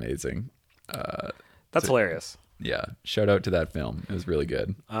just amazing. That's hilarious. Yeah, shout out to that film. It was really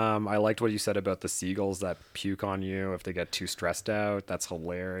good. I liked what you said about the seagulls that puke on you if they get too stressed out. That's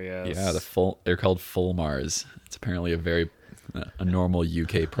hilarious. Yeah, they're called fulmars. It's apparently a normal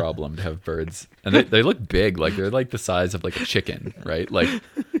UK problem to have birds, and they look big. Like they're like the size of like a chicken, right? Like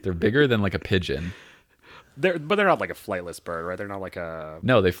they're bigger than like a pigeon. But they're not like a flightless bird, right? They're not like a.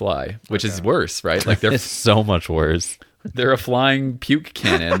 No, they fly, which is worse, right? Like It's so much worse. they're a flying puke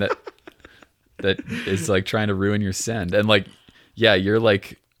cannon that is like trying to ruin your send. And like, yeah, you're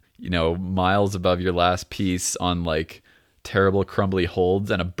like, miles above your last piece on like terrible crumbly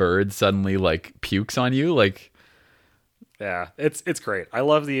holds, and a bird suddenly like pukes on you. Like, Yeah, it's great. I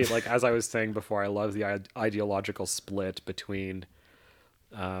love the, like, as I was saying before, I love the ideological split between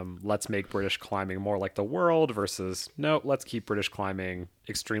let's make British climbing more like the world versus no, let's keep British climbing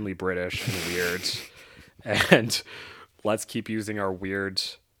extremely British and weird, and let's keep using our weird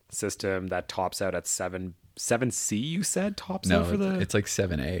system that tops out at 7C. You said tops out for the. it's like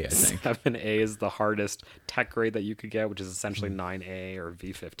 7A, I think. 7A is the hardest tech grade that you could get, which is essentially 9A or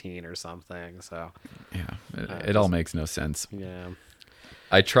V15 or something. So Yeah, it all makes no sense. yeah.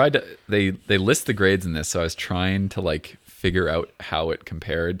 I tried to. They list the grades in this, so I was trying to like figure out how it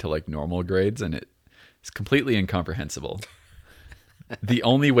compared to like normal grades, and it's completely incomprehensible. The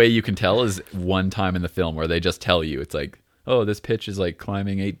only way you can tell is one time in the film where they just tell you, it's like, oh, this pitch is like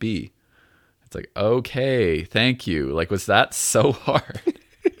climbing 8B. It's like, okay, thank you. Like, was that so hard?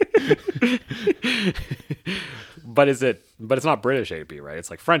 But it's not British 8B, right? It's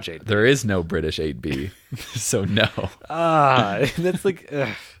like French 8B. There is no British 8B, so no. That's like,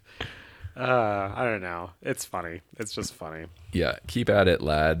 I don't know. It's funny. It's just funny. Yeah, keep at it,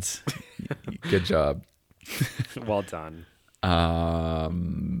 lads. Good job. Well done. I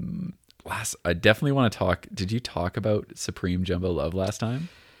definitely want to talk. Did you talk about Supreme Jumbo Love last time?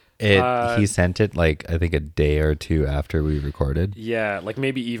 He sent it like I think a day or two after we recorded. Yeah, like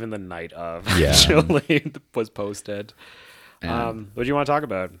maybe even the night of Yeah. actually was posted. And What do you want to talk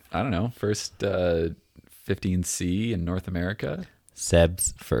about? I don't know. First 15C in North America.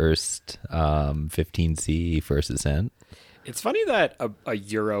 Seb's first 15C first ascent. It's funny that a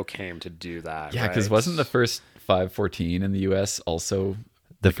Euro came to do that. Yeah, because right? wasn't the first 514 in the U.S. also?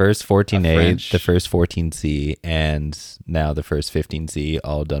 The first 14A, French. the first 14C, and now the first 15C,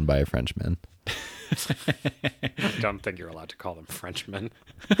 all done by a Frenchman. I don't think you're allowed to call them Frenchmen.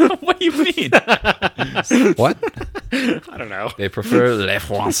 What do you mean? What? I don't know. They prefer les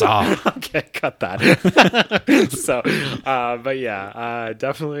Français. Okay, cut that. So, but yeah,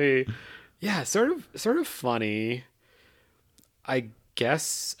 definitely, yeah, sort of funny. I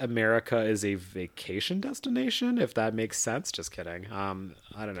guess America is a vacation destination, if that makes sense. Just kidding. I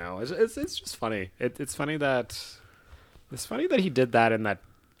don't know. It's just funny. It's funny that he did that, and that,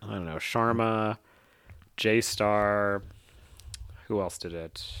 I don't know, Sharma J-Star. Who else did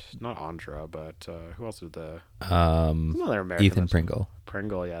it? Not Andra, but who else did the another American? Ethan Pringle.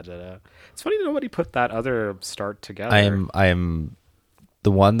 Pringle, yeah, did it. It's funny nobody put that other start together. I'm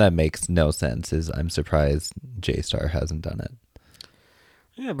the one that makes no sense is I'm surprised J-Star hasn't done it.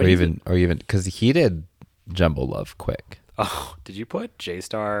 Yeah, but or even because he did Jumbo Love quick. Oh, did you put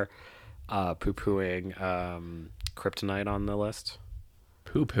J-Star poo-pooing Kryptonite on the list?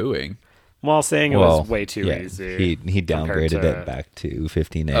 Poo-pooing? Well, saying it was way too easy. He downgraded it back to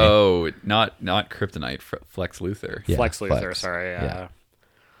 15A. Oh, not Kryptonite, Flex Luthor. Yeah, Flex Luthor, Flex. sorry. Yeah.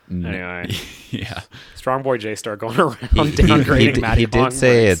 Anyway, Yeah. Strong Boy J-Star going around downgrading Matty he did Hong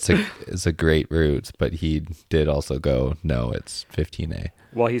say race. it's a great route, but he did also go, no, it's 15A.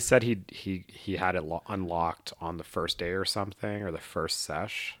 Well, he said he had it unlocked on the first day or something, or the first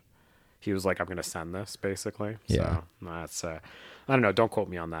sesh. He was like, I'm going to send this, basically. Yeah. So that's, I don't know, don't quote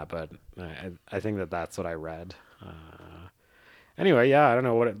me on that, but I think that's what I read. Anyway, yeah, I don't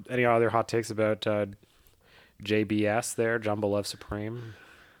know any other hot takes about JBS there, Jumbo Love Supreme.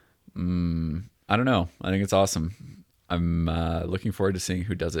 I don't know. I think it's awesome. I'm looking forward to seeing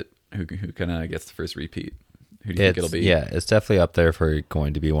who does it, who kind of gets the first repeat. Who do you think it'll be? Yeah, it's definitely up there for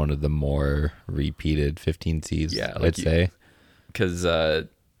going to be one of the more repeated 15Cs, Yeah, I'd say. Because I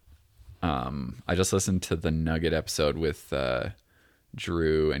just listened to the Nugget episode with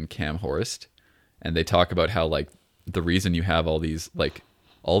Drew and Cam Horst, and they talk about how like the reason you have all these like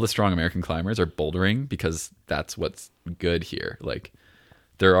all the strong American climbers are bouldering because that's what's good here. Like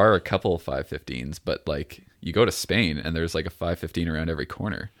there are a couple of 515s, but like you go to Spain and there's like a 515 around every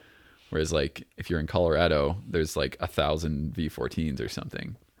corner. Whereas like if you're in Colorado, there's like 1,000 V14s or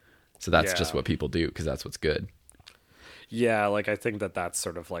something. So that's just what people do because that's what's good. Yeah, like I think that's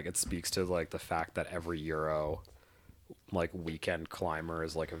sort of like it speaks to like the fact that every Euro like weekend climber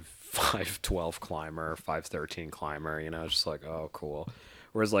is like a 512 climber, 513 climber, you know, it's just like, oh cool.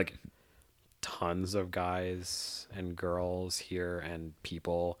 Whereas like tons of guys and girls here and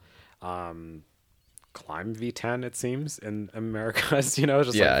people climb V10 it seems in America. You know,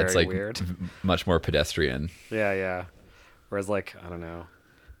 it's just like very it's like weird. Much more pedestrian. Yeah. Whereas like, I don't know,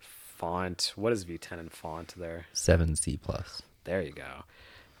 font, what is V10 in font there? 7C plus. There you go.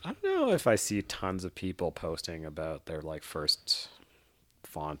 I don't know if I see tons of people posting about their like first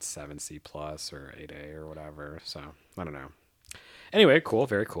font 7C plus or 8A or whatever. So I don't know. Anyway, cool,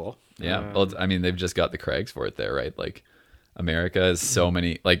 very cool. Yeah. Well, I mean, they've just got the Craigs for it there, right? Like America has so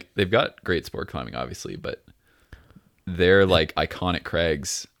many, like they've got great sport climbing, obviously, but their like iconic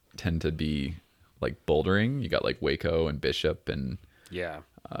Craigs tend to be like bouldering. You got like Waco and Bishop and Yeah.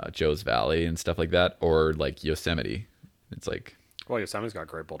 Joe's Valley and stuff like that, or like Yosemite. It's like, Well, Yosemite's got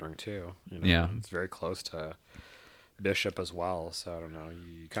great bouldering too. You know? Yeah. It's very close to Bishop as well. So I don't know.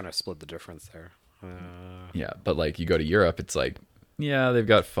 You kind of split the difference there. yeah, but like you go to Europe, it's like, yeah, they've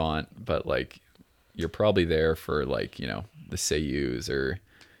got font, but like you're probably there for like, you know, the Seiyus or,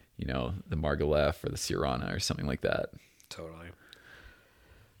 you know, the Margalef or the Sirana or something like that. Totally.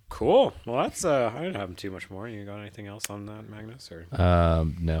 Cool. Well, that's I didn't have too much more. You got anything else on that, Magnus? Or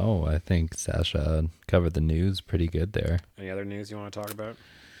No, I think Sasha covered the news pretty good there. any other news you want to talk about?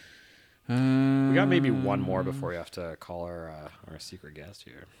 We got maybe one more before we have to call our secret guest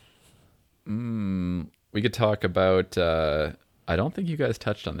here. We could talk about, I don't think you guys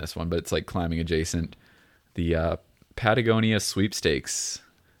touched on this one, but it's like climbing adjacent. The Patagonia sweepstakes.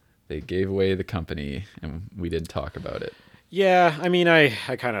 They gave away the company and we didn't talk about it. Yeah, I mean, I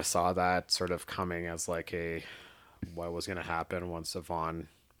kind of saw that sort of coming as like what was going to happen once Yvonne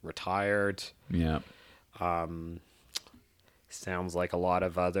retired. Yeah. Sounds like a lot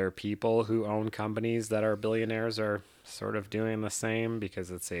of other people who own companies that are billionaires are sort of doing the same because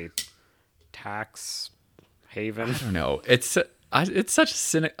it's a tax haven. I don't know. It's such a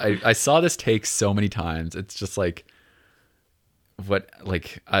cynic. I saw this take so many times. It's just like, what,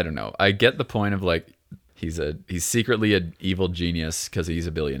 like, I don't know. I get the point of like, he's secretly an evil genius because he's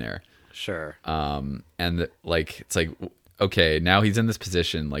a billionaire. Sure. And like, it's like, okay, now he's in this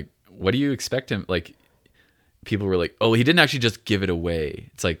position. Like, what do you expect him? Like, people were like, oh, he didn't actually just give it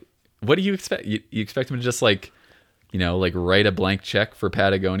away. It's like, what do you expect? You expect him to just like, you know, like write a blank check for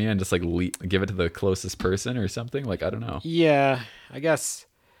Patagonia and just like give it to the closest person or something? Like, I don't know. Yeah, I guess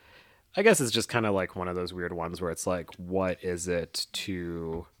it's just kind of like one of those weird ones where it's like, what is it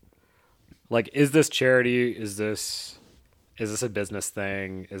to, like, is this charity? Is this a business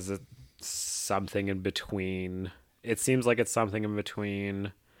thing? Is it something in between? It seems like it's something in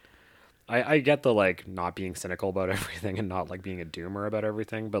between. I get the like not being cynical about everything and not like being a doomer about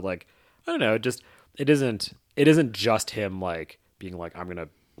everything, but like, I don't know, it isn't just him like being like, I'm gonna,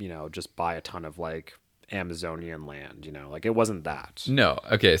 you know, just buy a ton of like Amazonian land, you know, like it wasn't that. No.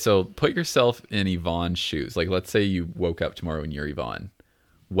 Okay, so put yourself in Yvonne's shoes. Like, let's say you woke up tomorrow and you're Yvonne.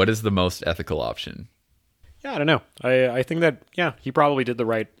 What is the most ethical option? Yeah, I don't know. I think that, yeah, he probably did the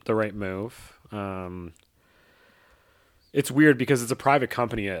right move. It's weird because it's a private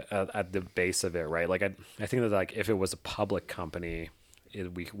company at the base of it, right? Like I think that like if it was a public company,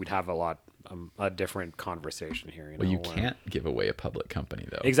 we'd have a different conversation here. You know? Well, you can't give away a public company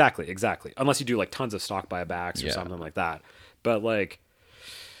though. Exactly. Unless you do like tons of stock buybacks or Yeah. something like that. But like,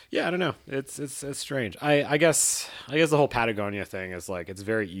 yeah, I don't know. It's strange. I guess the whole Patagonia thing is like it's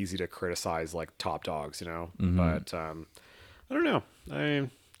very easy to criticize like top dogs, you know. But I don't know.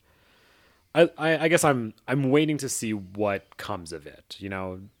 I guess I'm waiting to see what comes of it. You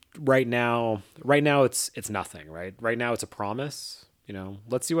know, right now it's nothing. Right now it's a promise. You know,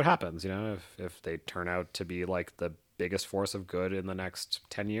 let's see what happens. You know, if they turn out to be like the biggest force of good in the next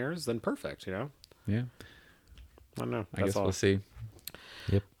 10 years, then perfect. You know, Yeah. I don't know. I guess we'll see.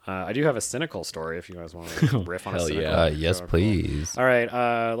 Yep. I do have a cynical story if you guys want to riff on a Hell cynical. yeah. Yes, Cool. please. All right,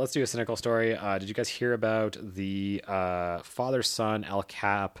 let's do a cynical story. Did you guys hear about the father-son El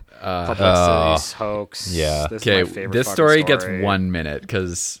Cap publicity hoax? yeah. This is Okay, my favorite this fucking story gets 1 minute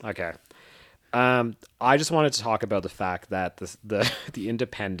because Okay. I just wanted to talk about the fact that the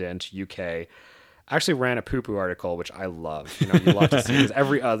Independent UK actually ran a poo-poo article, which I love. You know, you love to see because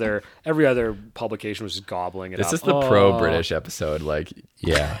every other publication was just gobbling it this up. is the pro-British episode. Like,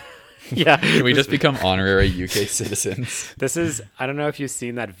 Yeah. Yeah. can we just become honorary UK citizens? This is, I don't know if you've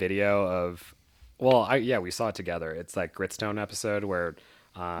seen that video of, well, we saw it together. It's that Gritstone episode where,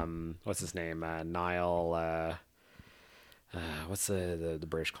 what's his name? Niall, what's the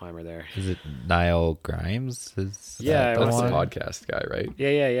British climber there? Is it Niall Grimes? Yeah, That's what's the it? podcast guy, right?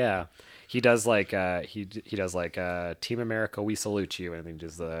 Yeah. He does like, he does like, Team America, we salute you. And he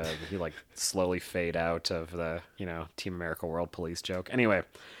does he like slowly fade out of the, you know, Team America World Police joke. Anyway,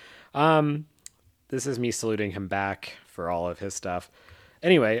 this is me saluting him back for all of his stuff.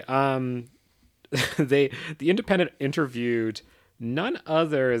 Anyway, the Independent interviewed none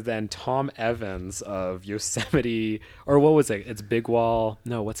other than Tom Evans of Yosemite, or what was it? It's Big Wall.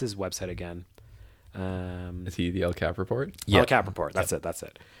 No, what's his website again? Is he the El Cap report? El Cap Report. That's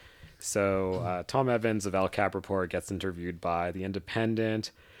it. So Tom Evans of El Cap Report gets interviewed by the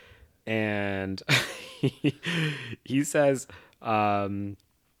Independent, and he says a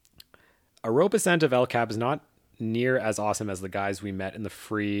rope ascent of El Cap is not near as awesome as the guys we met in the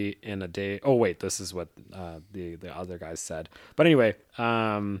free in a day. Oh wait, this is what the other guys said. But anyway,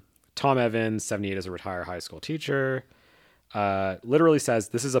 Tom Evans, 78, is a retired high school teacher. Literally says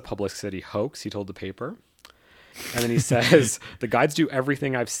this is a publicity hoax. He told the paper. And then he says the guides do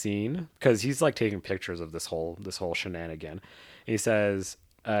everything I've seen, because he's like taking pictures of this whole shenanigan. And he says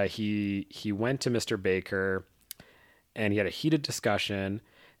he went to Mr. Baker and he had a heated discussion.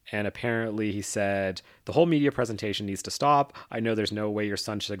 And apparently he said the whole media presentation needs to stop. I know there's no way your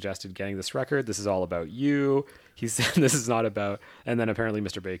son suggested getting this record. This is all about you. He said this is not about. And then apparently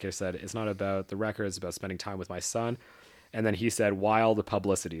Mr. Baker said it's not about the record. It's about spending time with my son. And then he said, why all the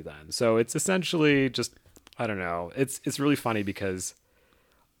publicity then? So it's essentially just, I don't know. It's really funny because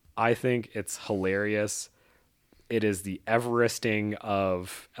I think it's hilarious. It is the Everesting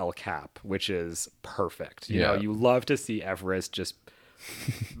of El Cap, which is perfect. You know, you love to see Everest just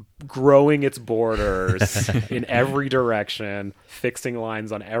growing its borders in every direction, fixing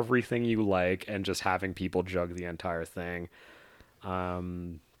lines on everything you like, and just having people jug the entire thing. I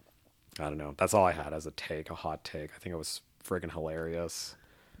don't know. That's all I had as a hot take. I think it was friggin' hilarious.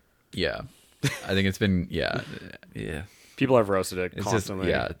 Yeah. I think it's been, yeah. People have roasted it It's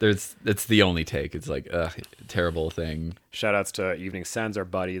constantly. just, it's the only take. It's like, terrible thing. Shout outs to Evening Sens, our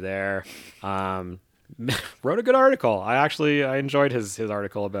buddy there. Wrote a good article. I enjoyed his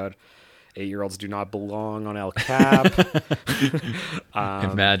article about 8-year-olds do not belong on El Cap.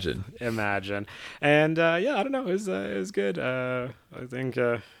 Imagine. And yeah, I don't know. It was good. I think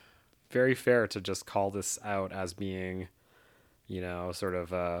very fair to just call this out as being, you know, sort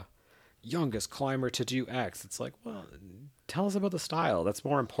of youngest climber to do X. It's like, well, tell us about the style. That's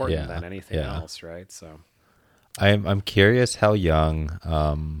more important than anything else, right? So I'm curious how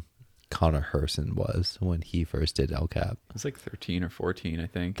young Connor Herson was when he first did El Cap. It was like 13 or 14, I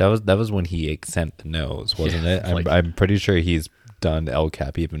think. That was when he sent the nose, wasn't it? I'm pretty sure he's done El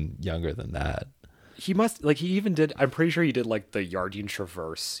Cap even younger than that. he must, like, he even did, I'm pretty sure he did like the Yardine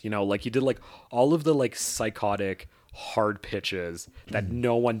Traverse, you know, like he did like all of the like psychotic hard pitches that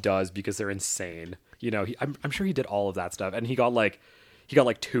no one does because they're insane. You know, I'm sure he did all of that stuff, and he got like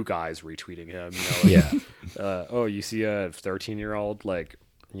 2 guys retweeting him. You know, like, oh, you see a 13-year-old like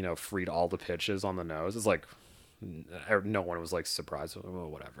freed all the pitches on the nose. It's like no one was like surprised. Well,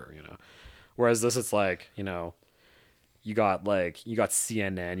 whatever, Whereas this, it's like, you got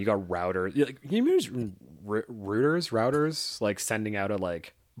CNN, you got routers. Like, can you imagine routers like sending out a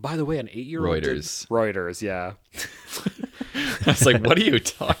like, by the way, an 8-year-old Reuters, yeah. I was like, what are you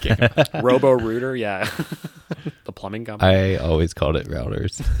talking about? Robo router, yeah. The plumbing company. I always called it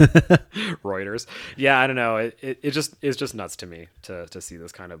routers. Reuters. Yeah, I don't know. It's just nuts to me to see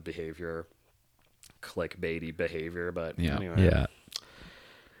this kind of behavior, clickbaity behavior. But Yeah. anyway. Yeah.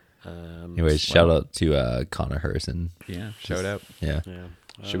 Anyways, shout out to Connor Herson. Yeah, shout out. Yeah. Yeah.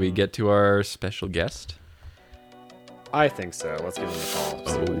 Should we get to our special guest? I think so. Let's give him a call.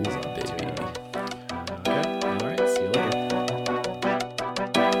 See what he's up to. baby. Okay. All right. See you later.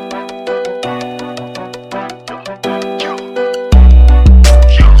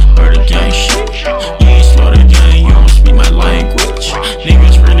 Heard the gang shit. You ain't slow the gang, you don't speak my language.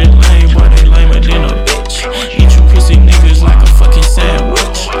 Niggas really lame, but they lamer than a bitch. Eat you pussy niggas like a fucking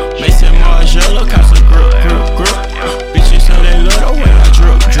sandwich. Mason Margiela, cops a grip. Bitches so they love the way I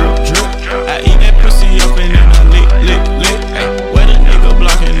drip. I eat that pussy up and then I lick. Ay, where the nigga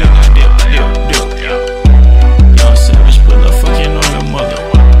blocking and I dip. Young Savage, put the fucking on your mother.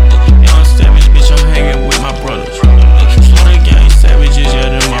 Young Savage, bitch, I'm hanging with my brothers. Slaughter gang savages, yeah,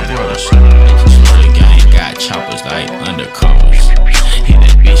 they're my brothers. Slaughter gang got choppers like undercovers. Hit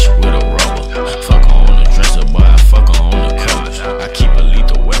that bitch with a rubber. Fuck her on the dresser, but I fuck her on the covers. I keep a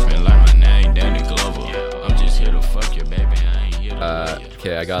lethal weapon like my name, Danny Glover. I'm just here to fuck you, baby. I ain't here to love you.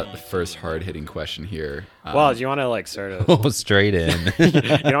 Okay, I got the first hard-hitting question here. Well, do you want to like sort of? Oh, straight in. You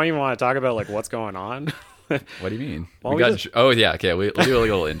don't even want to talk about like what's going on. What do you mean? Well, we we got. just- Oh yeah, okay. We'll do a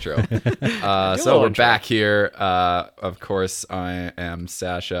little intro. So little we're intro. back here. Of course, I am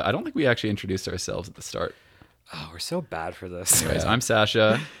Sasha. I don't think we actually introduced ourselves at the start. Oh, we're so bad for this. Anyways, I'm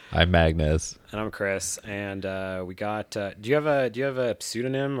Sasha. I'm Magnus. And I'm Chris, and we got. Do you have a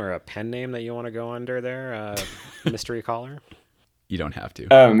pseudonym or a pen name that you want to go under there, mystery caller? You don't have to.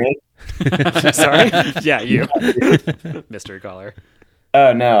 Oh, me? Sorry, yeah, you, mystery caller.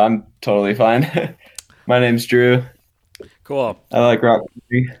 Oh, no, I'm totally fine. My name's Drew. Cool. I like rock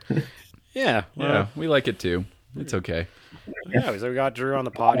music. Yeah, well, Yeah, we like it too. It's okay. yeah. So we got Drew on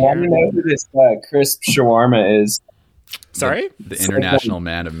the pod I want to here. know who this crisp shawarma is. Sorry, The international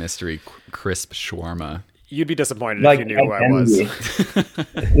man of mystery, Crisp Shawarma. you'd be disappointed Like, if you knew who I identity.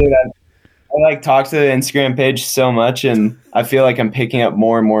 was. Dude, I like talk to the Instagram page so much, and I feel like I'm picking up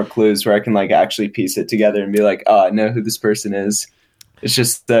more and more clues where I can like actually piece it together and be like, oh, I know who this person is. It's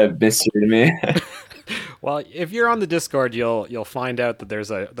just a mystery to me. Well, if you're on the Discord, you'll find out that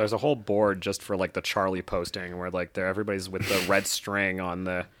there's a whole board just for like the Charlie posting where like everybody's with the red string on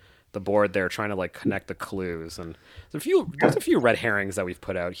the board there trying to like connect the clues, and there's a few red herrings that we've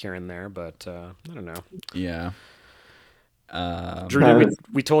put out here and there, but I don't know. Yeah. Drew, did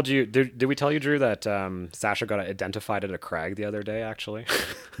we told you? Did we tell you, Drew, that Sasha got identified at a crag the other day? Actually,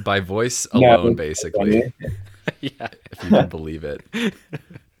 By voice No. alone, basically, yeah. if you can believe it.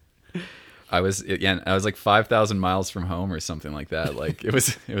 I was like 5,000 miles from home or something like that. Like it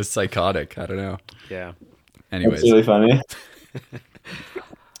was psychotic. I don't know. Yeah. Anyways, It's really funny.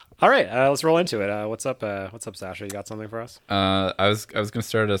 All right, let's roll into it. What's up, Sasha? You got something for us? I was going to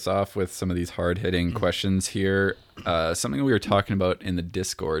start us off with some of these hard hitting questions here. Something we were talking about in the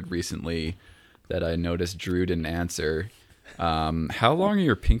Discord recently that I noticed Drew didn't answer. How long are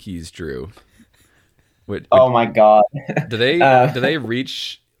your pinkies, Drew? Oh my god. Do they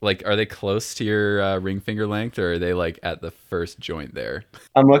reach, like, are they close to your ring finger length, or are they like at the first joint there?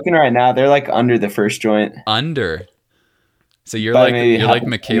 I'm looking right now. They're like under the first joint. Under. So you're By like maybe you're like half a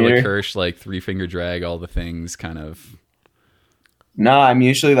Michaela meter. Kirsch, like 3-finger drag, all the things kind of. No, I'm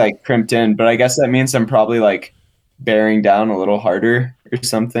usually like crimped in, but I guess that means I'm probably like bearing down a little harder or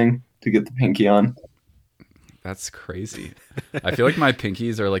something to get the pinky on. That's crazy. I feel like my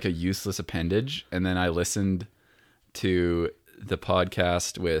pinkies are like a useless appendage. And then I listened to the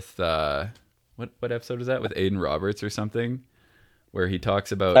podcast with what episode was that, with Aiden Roberts or something, where he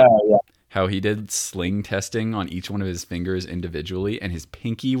talks about Yeah. how he did sling testing on each one of his fingers individually, and his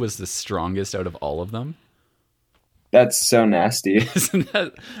pinky was the strongest out of all of them. That's so nasty. Isn't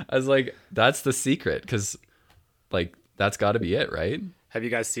that? I was like, that's the secret, because like that's got to be it, right? Have you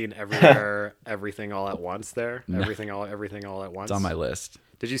guys seen Everywhere, Everything All at Once? There, everything all at once. It's on my list.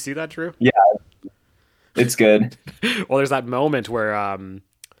 Did you see that, Drew? It's good. Well, there's that moment where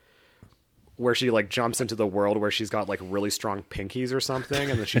she like jumps into the world where she's got like really strong pinkies or something,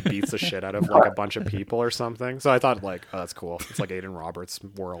 and then she beats the shit out of like a bunch of people or something. So I thought like, oh, that's cool. It's like Aiden Roberts'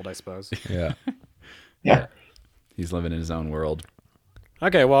 world, I suppose. Yeah. Yeah. He's living in his own world.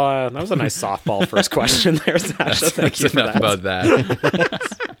 Okay, well, that was a nice softball first question there, Sasha. Thank you That's for enough that. about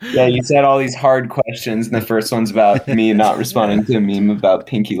that. Yeah, you said all these hard questions, and the first one's about me not responding to a meme about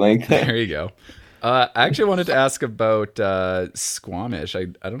Pinky Link. There you go. I actually wanted to ask about Squamish. I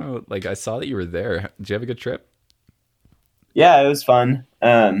don't know, like I saw that you were there. Did you have a good trip? Yeah, it was fun.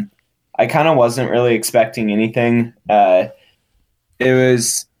 I kind of wasn't really expecting anything. I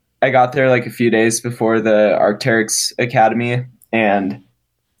got there like a few days before the Arc'teryx Academy, and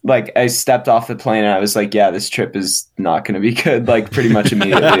like I stepped off the plane and I was like, yeah, this trip is not going to be good. Like pretty much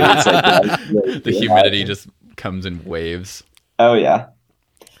immediately. It's like, yeah, The humidity just comes in waves. Oh yeah.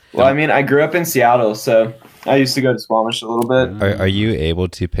 Well, I mean, I grew up in Seattle, so I used to go to Squamish a little bit. Are you able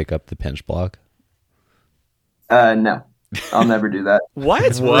to pick up the pinch block? No, I'll never do that.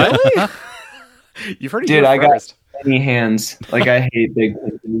 What? Really? You've heard it Dude, here I got first. any hands. Like I hate big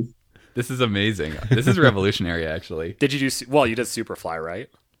pinkies. This is amazing. This is revolutionary, actually. Did you do? Well, you did Superfly, right?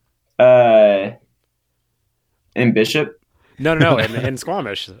 In Bishop. No. In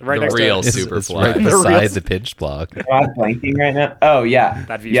Squamish, right The next real to It's Superfly. right The real- beside the pinch block. Am I blanking right now? Oh yeah,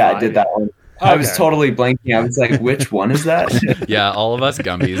 That V5. yeah, I did that one. I was Okay. totally blanking. I was like, which one is that? Yeah, all of us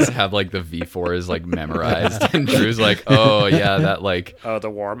Gumbies have like the V4s like memorized, and Drew's like, oh yeah, that like, Oh, the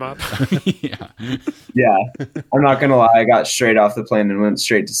warm up. yeah. Yeah, I'm not gonna lie. I got straight off the plane and went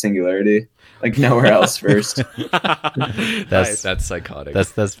straight to Singularity, like nowhere else first. That's That's psychotic.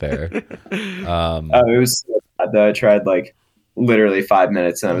 that's fair. Oh, it was so bad though. I tried like literally 5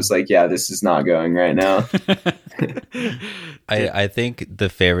 minutes, and I was like, yeah, this is not going right now. I think the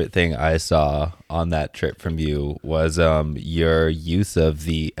favorite thing I saw on that trip from you was your use of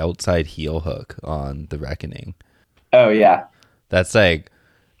the outside heel hook on the Reckoning. Oh yeah, That's like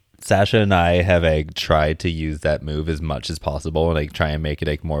Sasha and I have like tried to use that move as much as possible and like try and make it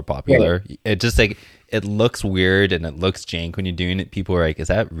like more popular. It just like it looks weird and it looks jank when you're doing it. People are like, "Is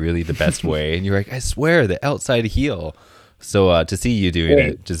that really the best way?" And you're like, "I swear, the outside heel." So to see you doing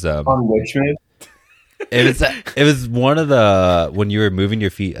it, just on which move? it was one of the when you were moving your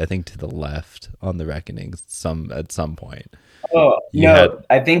feet, I think to the left on the Reckoning at some point. Oh You no, had-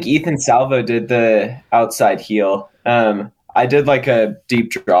 I think Ethan Salvo did the outside heel. I did like a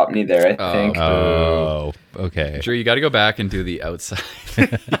deep drop knee there. I think. Oh, okay. Drew, you got to go back and do the outside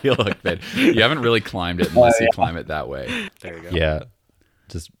heel hook bit. You haven't really climbed it unless you climb it that way. There you go. Yeah,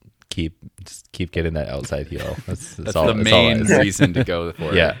 just keep getting that outside heel. That's That's all, the that's all it main is. reason to go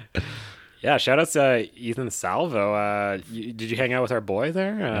for Yeah, it. Yeah, shout out to Ethan Salvo. Did you hang out with our boy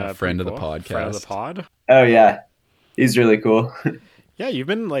there? Friend Pretty of the cool. Friend of the podcast. pod. Oh yeah, he's really cool. Yeah, you've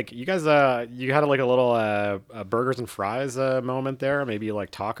been like you guys. You had like a little burgers and fries moment there. Maybe like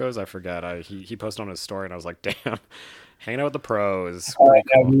tacos. I forget. He posted on his story, and I was like, damn, hanging out with the pros. Pretty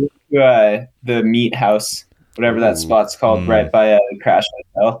Yeah, cool. we went to the Meat House, whatever that spot's called, right by the Crash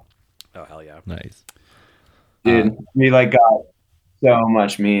Hotel. Oh hell yeah. nice. Dude, we like got so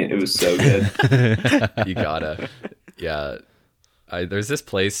much meat. It was so good. You gotta. Yeah. There's this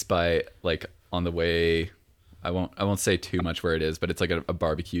place by like on the way. I won't say too much where it is, but it's like a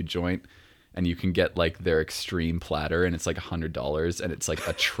barbecue joint, and you can get like their extreme platter, and it's like $100, and it's like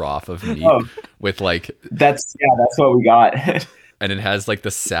a trough of meat Oh. with like, That's what we got. and it has like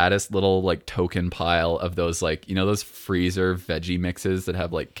the saddest little like token pile of those like, you know, those freezer veggie mixes that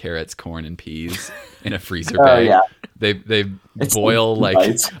have like carrots, corn, and peas in a freezer Oh, bag. yeah. They It's boil like like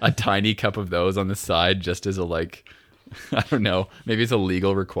bites. a tiny cup of those on the side just as a like, I don't know, maybe it's a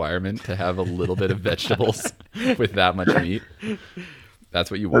legal requirement to have a little bit of vegetables with that much meat. That's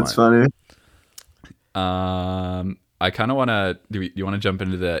what you want. That's funny. I kind of want to. Do you want to jump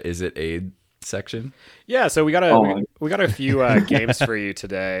into the Is It Aid section? Yeah, so we got Oh my- we got a few games for you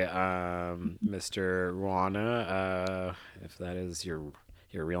today, Mr. Ruana, if that is your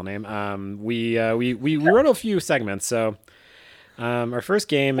real name. We wrote a few segments. So our first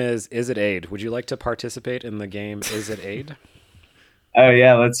game is It Aid? Would you like to participate in the game Is It Aid? Oh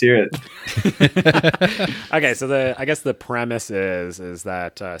yeah, let's hear it. Okay, so I guess the premise is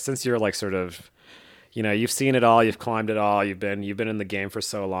that since you're like sort of, you know, you've seen it all, you've climbed it all, you've been in the game for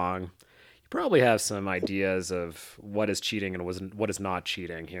so long, you probably have some ideas of what is cheating and what is not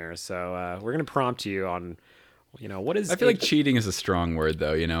cheating here. So we're gonna prompt you on, you know, what is. I feel like cheating is a strong word,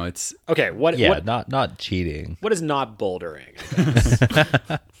 though. You know, it's okay. What Not cheating. what is not bouldering? I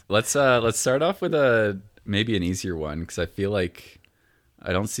guess? let's start off with maybe an easier one because I feel like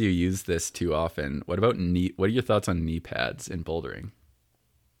I don't see you use this too often. What about knee? What are your thoughts on knee pads in bouldering?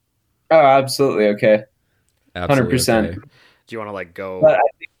 Oh, absolutely okay. Absolutely 100%. okay. Do you want to like go? But I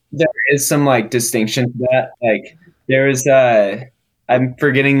think there is some like distinction to that. Like there is I'm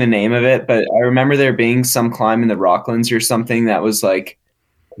forgetting the name of it, but I remember there being some climb in the Rocklands or something that was like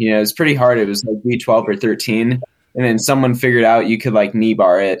You know, it was pretty hard. It was like V12 or 13, and then someone figured out you could like knee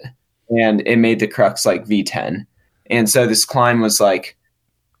bar it, and it made the crux like V10. And so this climb was like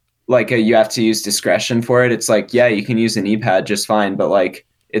you have to use discretion for it. It's like, yeah, you can use a knee pad just fine, but like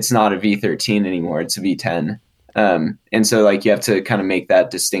it's not a V13 anymore. It's a V10. And so like you have to kind of make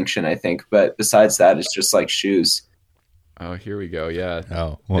that distinction, I think. But besides that, it's just like shoes. Oh, here we go. Yeah.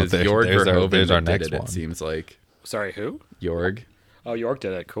 Oh, well, Is Jorg Verhoeven there's our that next did it, one. it seems like. Sorry, who? Jorg. Oh, York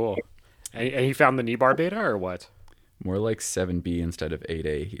did it. Cool. And he found the knee bar beta or what? More like 7B instead of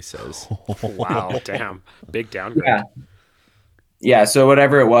 8A, he says. Wow, damn. Big downgrade. Yeah. Yeah, so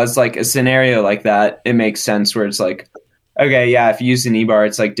whatever it was, like a scenario like that, it makes sense where it's like, okay, yeah, if you use an E-bar,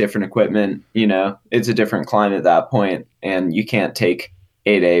 it's like different equipment, you know, it's a different climb at that point, and you can't take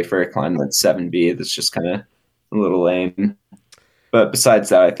 8A for a climb that's 7B. That's just kind of a little lame. But besides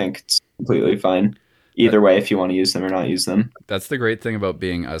that, I think it's completely fine. Either way, if you want to use them or not use them. That's the great thing about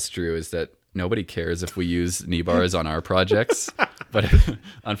being us, Drew, is that nobody cares if we use knee bars on our projects. But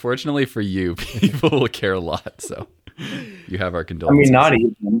unfortunately for you, people will care a lot. So you have our I condolences. mean, not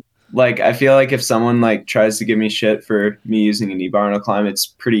even. Like, I feel like if someone like tries to give me shit for me using an E-bar on a climb, it's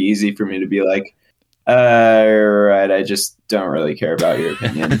pretty easy for me to be like, right, I just don't really care about your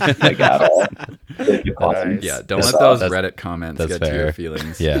opinion, like at all. Nice. Yeah, don't let those That's- Reddit comments that's get to your fair.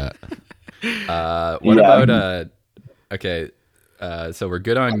 feelings. Yeah. What Yeah. about okay, so we're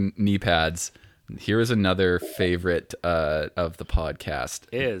good on knee pads. Here is another favorite of the podcast.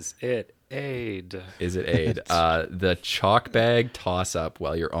 Is it aid? Is it aid? The chalk bag toss up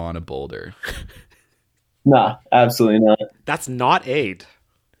while you're on a boulder. Nah, absolutely not. That's not aid.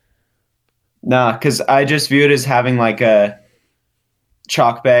 Nah, because I just view it as having like a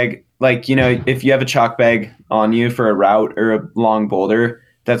chalk bag. Like, you know, if you have a chalk bag on you for a route or a long boulder,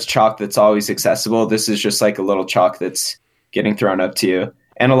 that's chalk that's always accessible. This is just like a little chalk that's getting thrown up to you.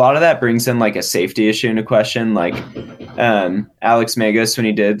 And a lot of that brings in like a safety issue into question. Like Alex Megos, when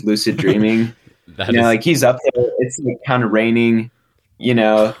he did Lucid Dreaming, That you know, is- like he's up there, it's like kind of raining, you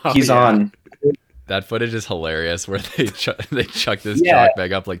know, Oh, he's yeah. on. that footage is hilarious where they chuck this Yeah. chalk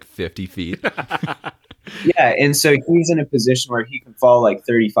bag up like 50 feet. Yeah, and so he's in a position where he can fall like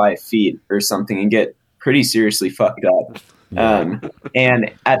 35 feet or something and get pretty seriously fucked up.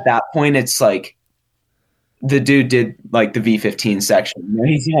 And at that point, it's like the dude did like the V15 section. You know,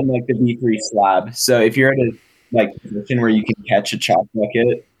 he's on like the V3 slab. So if you're at a like position where you can catch a chalk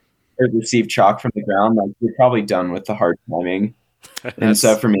bucket or receive chalk from the ground, like you're probably done with the hard climbing. And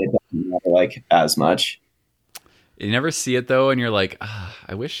so for me, it doesn't matter like as much. You never see it though, and you're like,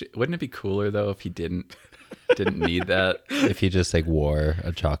 I wish. Wouldn't it be cooler though if he didn't need that? If he just like wore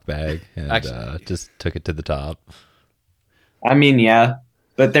a chalk bag and Actually- just took it to the top. I mean, yeah,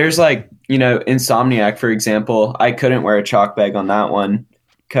 but there's like, you know, Insomniac, for example, I couldn't wear a chalk bag on that one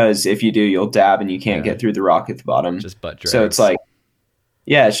because if you do, you'll dab and you can't Yeah. get through the rock at the bottom. Just butt drags. So it's like,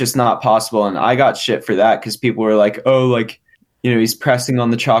 yeah, it's just not possible. And I got shit for that because people were like, oh, like, you know, he's pressing on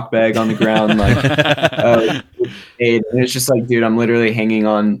the chalk bag on the ground, like, and it's just like, dude, I'm literally hanging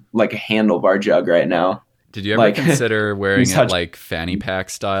on like a handlebar jug right now. Did you ever like, consider wearing he's it such- like fanny pack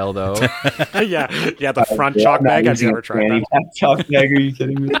style though? yeah, the front Yeah, chalk I'm not bag. Have using you a ever tried fanny that? pack chalk bag? Are you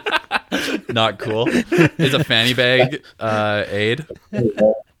kidding me? Not cool. Is a fanny bag aid?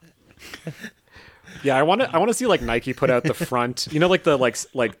 Yeah, I want to see like Nike put out the front. You know, like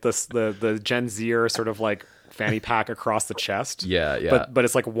the Gen Zer sort of like fanny pack across the chest. Yeah, yeah. But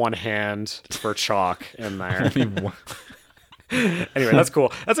it's like one hand for chalk in there. Only one- Anyway, that's cool.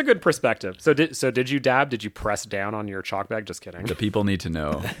 That's a good perspective. So did you dab? Did you press down on your chalk bag? Just kidding. The people need to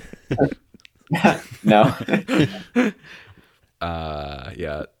know. No.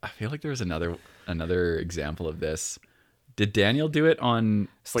 Yeah, I feel like there was another example of this. Did Daniel do it on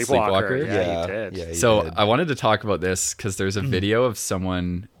Sleepwalker. Yeah, he did. Yeah, he So did. I wanted to talk about this because there's a video of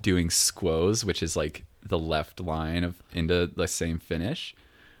someone doing squoze, which is like the left line of into the same finish,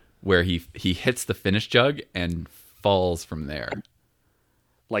 where he hits the finish jug and falls from there.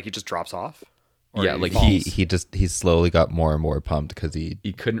 Like he just drops off. Or Yeah, like falls? he slowly got more and more pumped because he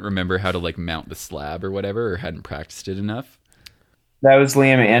he couldn't remember how to like mount the slab or whatever, or hadn't practiced it enough. That was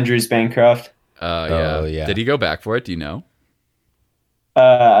Liam Andrews Bancroft. Yeah. yeah. Did he go back for it? Do you know?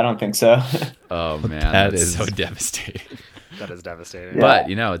 I don't think so. Oh man, That that's is- so devastating. That is devastating. But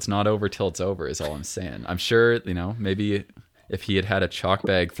you know, it's not over till it's over. Is all I'm saying. I'm sure you know. Maybe if he had had a chalk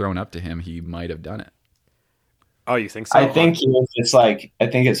bag thrown up to him, he might have done it. Oh, you think so? I think he was just like, I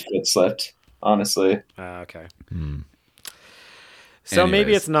think his foot slipped, honestly. Okay. Hmm. So maybe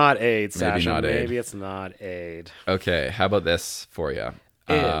Anyways, it's not aid, maybe Sasha. not aid. Maybe it's not aid. Okay, how about this for you?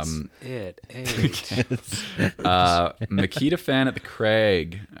 It ate. Makita fan at the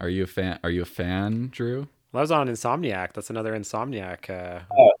Craig. Are you a fan? Are you a fan, Drew? Well, I was on Insomniac. That's another Insomniac.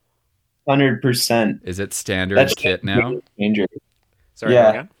 100%. Is it standard That's kit now? Changer. Sorry, Yeah. go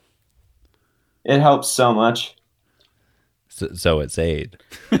again? It helps so much. So it's aid.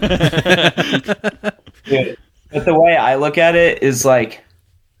 Dude, but the way I look at it is like,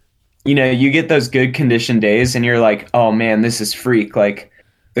 you know, you get those good condition days and you're like, oh man, this is freak. Like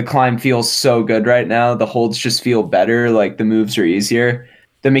the climb feels so good right now. The holds just feel better. Like the moves are easier.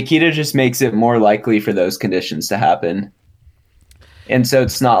 The Makita just makes it more likely for those conditions to happen. And so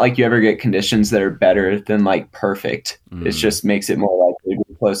it's not like you ever get conditions that are better than like perfect. It just makes it more likely to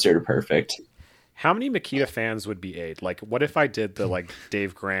be closer to perfect. How many Makita fans would be aid? Like, what if I did the like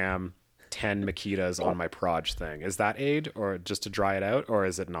Dave Graham 10 Makitas on my Proj thing? Is that aid, or just to dry it out, or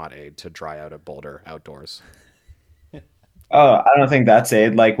is it not aid to dry out a boulder outdoors? Oh, I don't think that's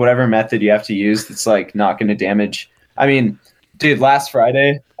aid. Like whatever method you have to use, it's like not going to damage. I mean, dude, last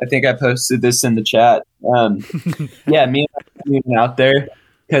Friday, I think I posted this in the chat. Yeah, me and I went out there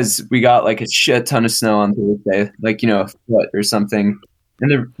because we got like a shit ton of snow on Thursday, like, you know, a foot or something.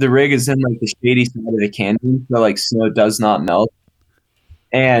 And the rig is in like the shady side of the canyon, so like snow does not melt.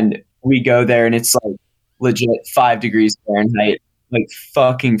 And we go there and it's like legit 5 degrees Fahrenheit, like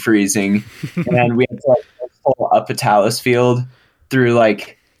fucking freezing. And we have to like pull up a talus field through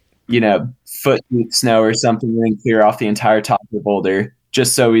like, you know, foot deep snow or something and then clear off the entire top of the boulder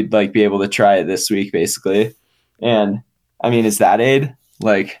just so we'd like be able to try it this week basically. And I mean, is that aid?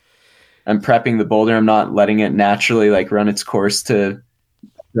 Like I'm prepping the boulder. I'm not letting it naturally like run its course to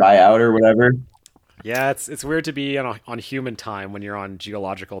dry out or whatever. Yeah, it's weird to be on human time when you're on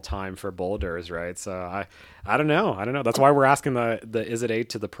geological time for boulders, right? So I don't know. That's why we're asking the is it aid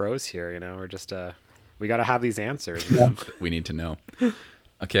to the pros here, you know? We're just we got to have these answers. Yeah. We need to know.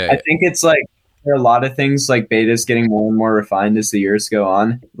 Okay. I think it's like there are a lot of things like beta's getting more and more refined as the years go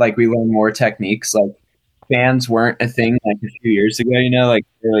on. Like we learn more techniques. Like fans weren't a thing like a few years ago, you know, like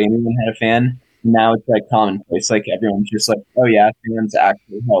barely anyone had a fan. Now it's like commonplace. Like everyone's just like, oh yeah, fans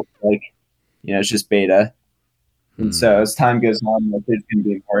actually help. Like, you know, it's just beta. And so as time goes on, like there's gonna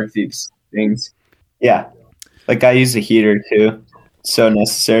be more of these things. Yeah. Like I use a heater too. So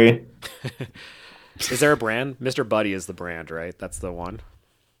necessary. Is there a brand? Mr. Buddy is the brand, right? That's the one.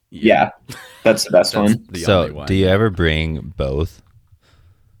 Yeah. That's the best That's one. the So only one. do you ever bring both?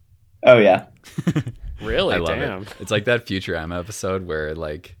 Oh yeah. Really? I love Damn. it. It's like that Futurama episode where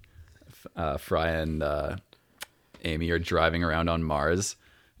like Fry and Amy are driving around on Mars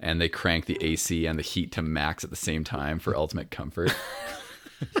and they crank the AC and the heat to max at the same time for ultimate comfort.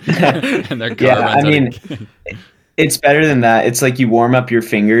 And their car Yeah, I runs out mean, of- it's better than that. It's like you warm up your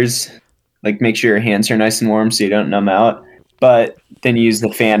fingers, like make sure your hands are nice and warm so you don't numb out. But then you use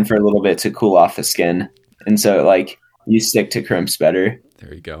the fan for a little bit to cool off the skin. And so like you stick to crimps better.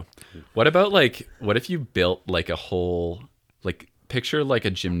 There you go. What about like, what if you built like a whole, like picture like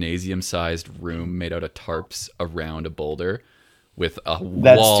a gymnasium sized room made out of tarps around a boulder with a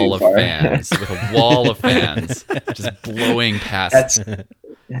That's wall too of far. fans, with a wall of fans just blowing past. That's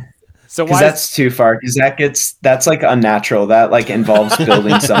So because why? that's too far. Because that's like unnatural. That like involves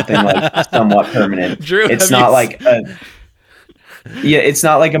building something like somewhat permanent. Drew, It's have not you like it's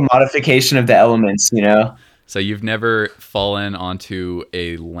not like a modification of the elements, you know. So you've never fallen onto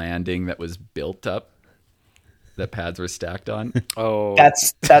a landing that was built up, that pads were stacked on? Oh,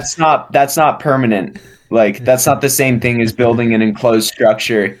 That's not permanent. Like that's not the same thing as building an enclosed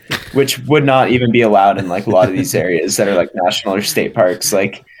structure, which would not even be allowed in like a lot of these areas that are like national or state parks.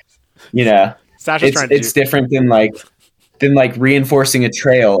 Like, you know, Sasha's trying to it's different than like reinforcing a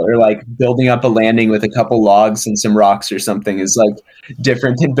trail or like building up a landing with a couple logs and some rocks or something is like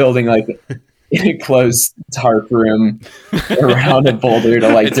different than building like an enclosed tarp room around a boulder to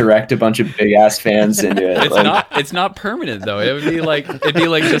like direct a bunch of big ass fans into it. It's Like, it's not permanent though. It'd be like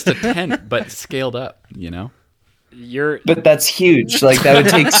just a tent but scaled up, you know? you're but that's huge. Like that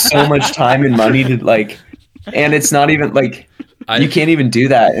would take so much time and money to like, and it's not even like you can't even do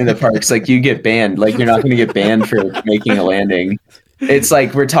that in the parks. Like you get banned. Like you're not going to get banned for making a landing. It's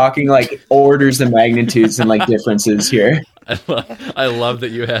like we're talking like orders of magnitudes and like differences here. I love that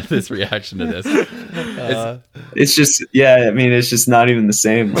you had this reaction to this. It's just yeah. I mean, it's just not even the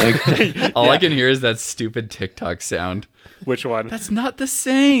same. Like All I can hear is that stupid TikTok sound. which one? That's not the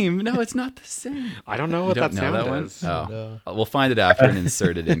same. No, it's not the same. I don't know You what don't that know sound that one? is. Oh, we'll find it after and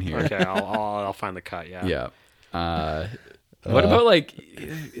insert it in here. Okay, I'll find the cut. Yeah. Yeah. What about like?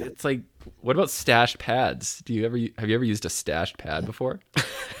 It's like. What about stashed pads? Have you ever used a stashed pad before?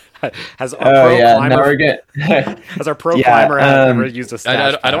 Has our Oh pro yeah, climber now we're good. has our pro Yeah, climber ever used a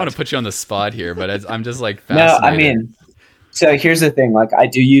stash I don't want pad? to put you on the spot here, but I'm just like No, fascinated. I mean, so here's the thing. Like, I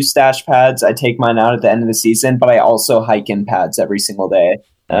do use stash pads. I take mine out at the end of the season, but I also hike in pads every single day.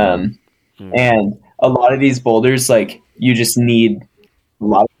 And a lot of these boulders, like, you just need a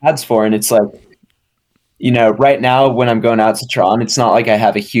lot of pads for, and it's like, right now when I'm going out to Tron, it's not like I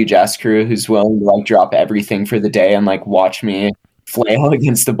have a huge ass crew who's willing to like drop everything for the day and like watch me flail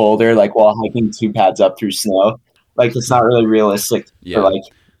against the boulder like while hiking 2 pads up through snow. Like, it's not really realistic Yeah. for like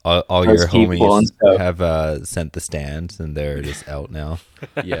All those your people and homies stuff. have sent the stands, and they're just out now.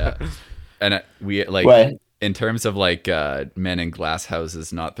 Yeah, and we like What? in terms of like men in glass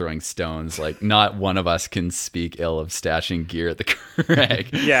houses not throwing stones. Like, not one of us can speak ill of stashing gear at the Craig.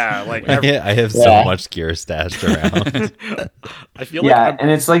 Yeah, like I have Yeah. so much gear stashed around. I feel like Yeah, and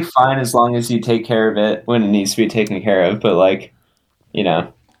it's like fine as long as you take care of it when it needs to be taken care of. But like,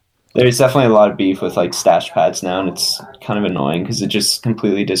 there's definitely a lot of beef with like stash pads now, and it's kind of annoying because it just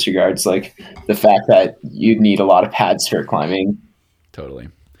completely disregards like the fact that you need a lot of pads for climbing. Totally.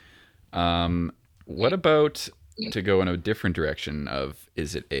 What about to go in a different direction of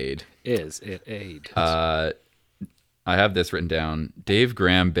is it aid? is it aid? I have this written down. Dave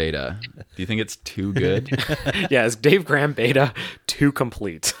Graham beta. Do you think it's too good? Yeah, is Dave Graham beta too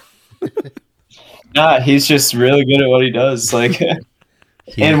complete? Nah, he's just really good at what he does. Like,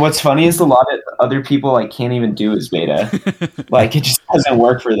 and what's funny is a lot of other people like can't even do his beta. Like, it just doesn't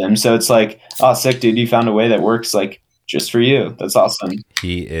work for them. So it's like, oh, sick, dude, you found a way that works like just for you. That's awesome.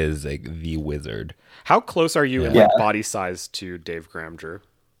 He is like the wizard. How close are you in Yeah. like body size to Dave Graham, Drew?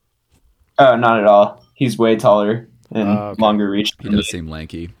 Oh, not at all. He's way taller and Okay. longer reach. He does seem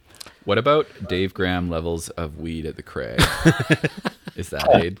lanky. What about Dave Graham levels of weed at the Craig? Is that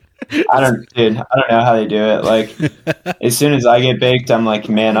aid? I don't know how they do it. Like, as soon as I get baked, I'm like,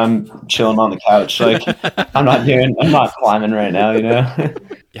 man, I'm chilling on the couch. Like, I'm not climbing right now,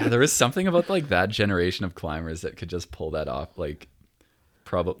 Yeah, there is something about like that generation of climbers that could just pull that off. Like,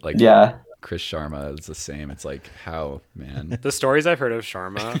 probably like Yeah. Chris Sharma is the same. It's like, how, man? The stories I've heard of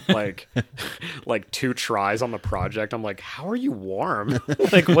Sharma, like 2 tries on the project, I'm like, how are you warm?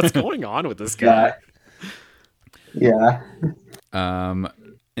 Like, what's going on with this guy? Yeah.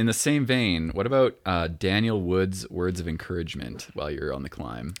 In the same vein, what about Daniel Wood's words of encouragement while you're on the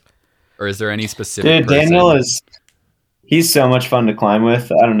climb? Or is there any specific Dude, person? Daniel he's so much fun to climb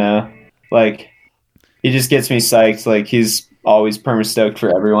with. I don't know. Like, he just gets me psyched. Like, he's always perma stoked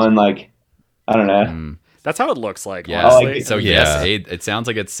for everyone. Like, I don't know. That's how it looks like, Yeah. honestly. So Yeah. yes, aid. It sounds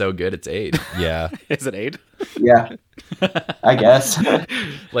like it's so good. It's aid. Yeah. Is it aid? Yeah. I guess.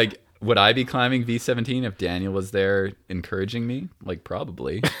 Like, would I be climbing V17 if Daniel was there encouraging me? Like,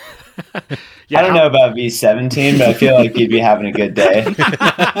 probably. Yeah, I don't know about V17, but I feel like you'd be having a good day.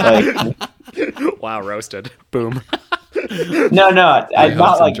 Like, Wow, roasted. Boom. no, hopes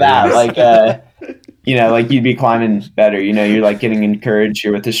not like and that. dreams. Like, like you'd be climbing better. You're like getting encouraged.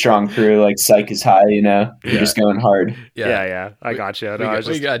 You're with a strong crew. Like, psych is high. You're just going hard. Yeah. I got you. No, I was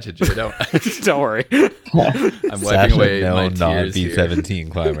We just, got you, Drew. Don't. don't worry. I'm wiping Sasha, away no my non tears here.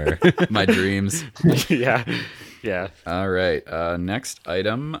 V17 climber. My dreams. Yeah. All right. Next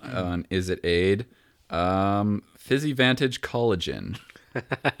item on Is It Aid? Fizzy Vantage Collagen.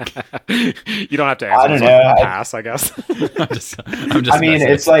 You don't have to I answer. don't This know. one. Pass, I guess. I'm just I mean, messing.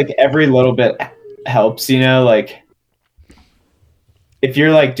 it's like every little bit helps. Like, if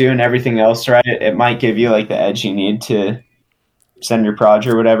you're like doing everything else right, it might give you like the edge you need to send your proj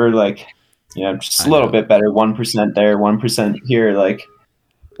or whatever. Like, just I a little know. bit better. 1% there, 1% here. Like,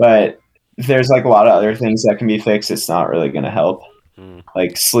 but if there's like a lot of other things that can be fixed, it's not really going to help.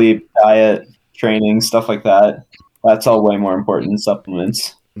 Like sleep, diet, training, stuff like that. That's all way more important than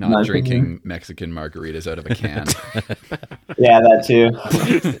supplements. not my drinking Mexican margaritas out of a can. Yeah, that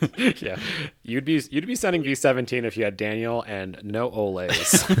too. Yeah. You'd be sending V17 if you had Daniel and no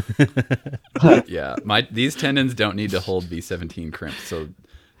Olays. Yeah, these tendons don't need to hold V17 crimp, so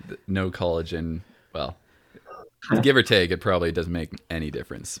no collagen. Well, give or take, it probably doesn't make any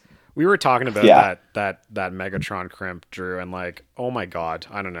difference. We were talking about Yeah. that Megatron crimp, Drew, and like, oh my god,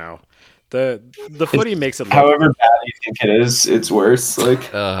 I don't know. The footy makes it look However bad you think it is, it's worse.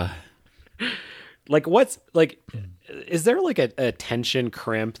 Like, like what's like is there like a tension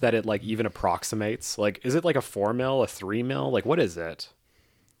crimp that it like even approximates? Like, is it like a 4 mil, a 3 mil? Like, what is it?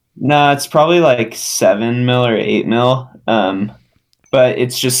 nah, it's probably like 7 mil or 8 mil. But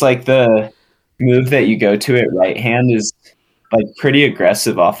it's just like the move that you go to it right hand is like pretty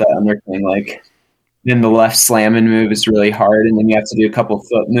aggressive off that underthing. Like, then the left slamming move is really hard, and then you have to do a couple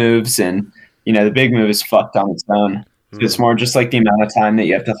foot moves, and the big move is fucked on its own. So it's more just like the amount of time that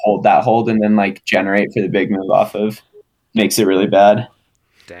you have to hold that hold and then like generate for the big move off of makes it really bad.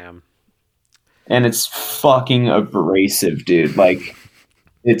 Damn. And it's fucking abrasive, dude. Like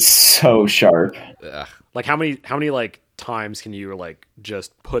it's so sharp. Ugh. Like how many like times can you like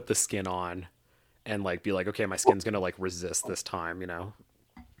just put the skin on and like be like, okay, my skin's gonna like resist this time, you know?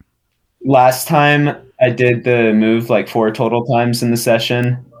 Last time I did the move like 4 total times in the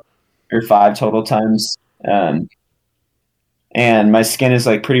session, or 5 total times. And my skin is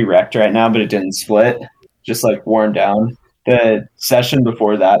like pretty wrecked right now, but it didn't split, just like worn down. The session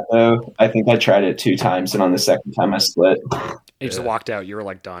before that, though, I think I tried it 2 times, and on the second time I split. You just walked out, you were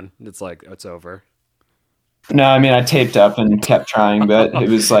like done. It's like it's over. No, I mean I taped up and kept trying, but it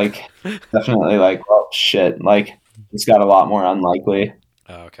was like definitely like, well, shit. Like it's got a lot more unlikely.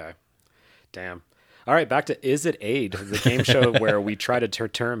 Oh, okay. Damn. All right, back to Is It Aid, the game show where we try to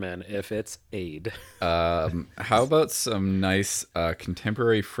determine if it's aid. How about some nice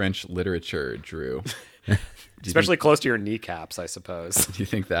contemporary French literature, Drew? Especially close to your kneecaps, I suppose. Do you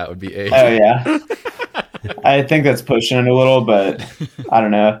think that would be a? Oh yeah. I think that's pushing it a little, but I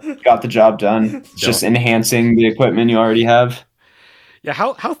don't know. Got the job done. It's just enhancing the equipment you already have. Yeah,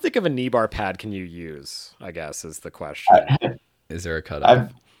 how thick of a knee bar pad can you use, I guess, is the question. Is there a cutoff?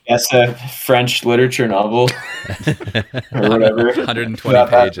 I've guessed a French literature novel or whatever. 120 About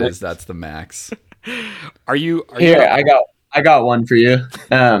that pages. That's the max. Are you Here, I got one for you.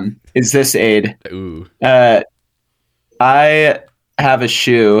 Is this aid? Ooh. I have a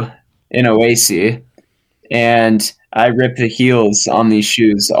shoe in Oasis, and I rip the heels on these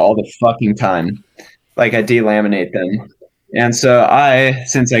shoes all the fucking time. Like I delaminate them. And so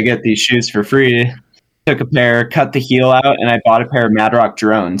since I get these shoes for free, took a pair, cut the heel out, and I bought a pair of Mad Rock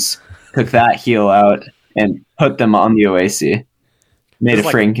drones. Took that heel out and put them on the Oasis. Made a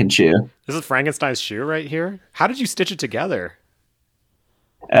like- Franken shoe. This is Frankenstein's shoe right here. How did you stitch it together?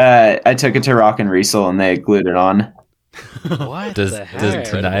 I took it to Rock and Riesel and they glued it on. What Does the heck?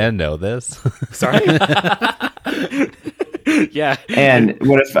 Tanaya know this? Sorry. Yeah. And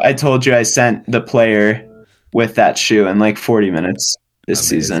what if I told you I sent the player with that shoe in like 40 minutes this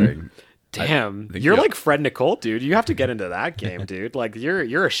season? Amazing. Damn, think you're you- like Fred Nicole, dude. You have to get into that game, dude. Like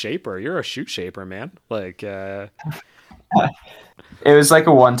you're a shaper. You're a shoot shaper, man. Like It was like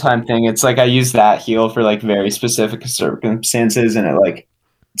a one-time thing. It's like I use that heel for like very specific circumstances, and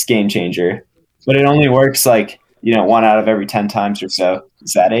it's game changer. But it only works like 1 out of every 10 times or so.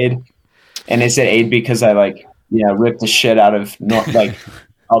 Is that aid? And is it aid because I ripped the shit out of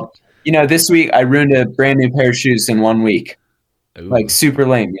this week I ruined a brand new pair of shoes in 1 week. Ooh. Like super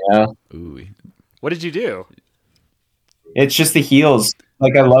lame, Ooh. what did you do? It's just the heels.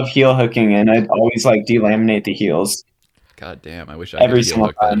 Like I love heel hooking, and I always like delaminate the heels. God damn! I wish I Every could heel single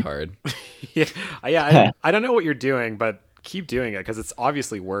hook that time. hard. Yeah. I don't know what you're doing, but keep doing it because it's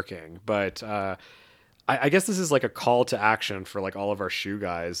obviously working. But I guess this is like a call to action for like all of our shoe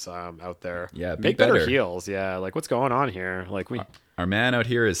guys out there. Yeah, be make better better. heels. Yeah, like what's going on here? Like Our man out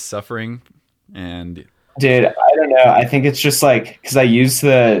here is suffering, and Dude, I don't know. I think it's just like because I use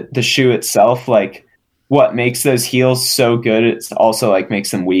the shoe itself. Like, what makes those heels so good? It's also like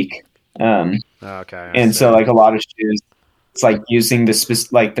makes them weak. okay. I And see. so like a lot of shoes, it's like using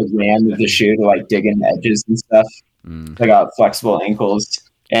the ram of the shoe to like dig in the edges and stuff. I got flexible ankles,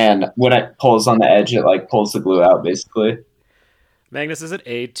 and when it pulls on the edge, it like pulls the glue out basically. Magnus, is it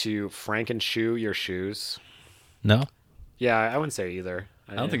aid to Frankenshoe your shoes? No. Yeah, I wouldn't say either.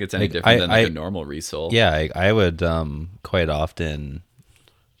 I don't think it's any Like, different than like I- a normal resole. Yeah, I would quite often,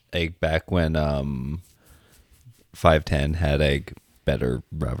 like back when 510 had like better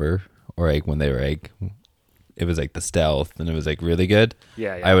rubber, or like when they were like, it was like the Stealth and it was like really good.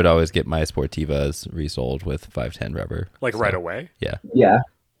 Yeah. I would always get my Sportivas resold with 510 rubber. like So, right away. Yeah. Yeah,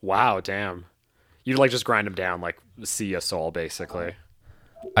 Wow, damn. You'd like just grind them down, like see a sole, basically.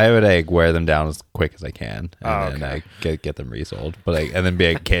 I would like wear them down as quick as I can, and Oh, then okay. I get them resold. But like, and then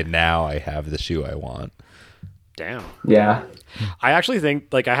be like, kid, now I have the shoe I want. Damn. yeah. I actually think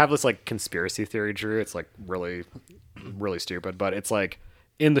like I have this like conspiracy theory, Drew. It's like really, really stupid, but it's like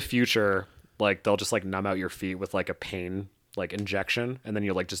in the future, like they'll just like numb out your feet with like a pain like injection, and then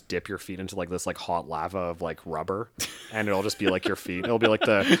you like just dip your feet into like this like hot lava of like rubber, and it'll just be like your feet. It'll be like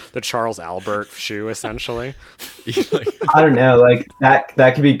the Charles Albert shoe essentially. I don't know. Like that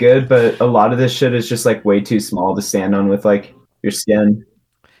could be good, but a lot of this shit is just like way too small to stand on with like your skin.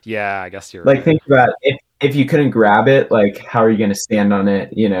 Yeah, I guess you're Like right. think about if you couldn't grab it, like how are you going to stand on it?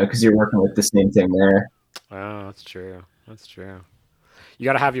 Because you're working with the same thing there. Oh, that's true. That's true. You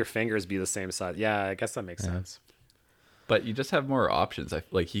got to have your fingers be the same size. Yeah, I guess that makes sense. But you just have more options.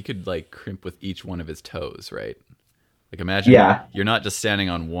 Like he could like crimp with each one of his toes, right? Like imagine Yeah. you're not just standing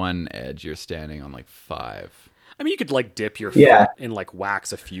on one edge, you're standing on like 5. I mean, you could like dip your Yeah. foot in like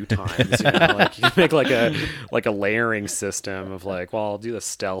wax a few times. You know? Like you make like a layering system of like, well, I'll do the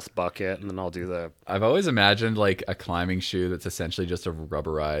stealth bucket, and then I'll do the. I've always imagined like a climbing shoe that's essentially just a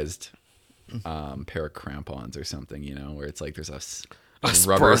rubberized pair of crampons or something, you know, where it's like there's a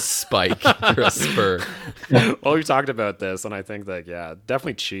rubber spike or a spur. Well, we talked about this, and I think that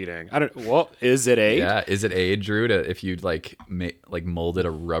definitely cheating. I don't. Well, is it aid? Yeah, is it aid, Drew, to if you'd like molded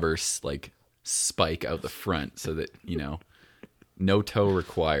a rubber like spike out the front so that, you know, no toe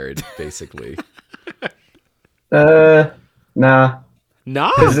required, basically. Nah,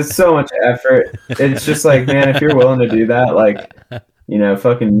 Nah. because it's so much effort. It's just like, man, if you're willing to do that, like, you know,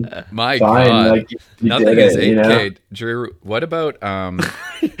 fucking My fine. God, Like, you nothing did is it, you know? 8K. Drew, what about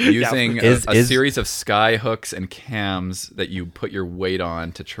using a series of sky hooks and cams that you put your weight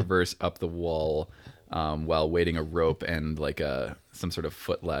on to traverse up the wall while waiting a rope and like some sort of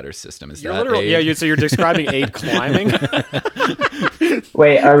foot ladder system? Is You're that literally, aid? so you're describing aid climbing.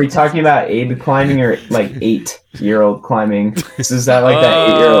 Wait, are we talking about aid climbing or like 8-year-old climbing? Is that like that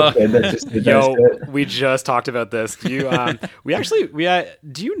 8-year-old kid that just did that Yo, shit? we just talked about this. Do you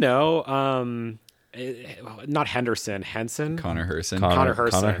do you know not Henson? Connor Herson. Connor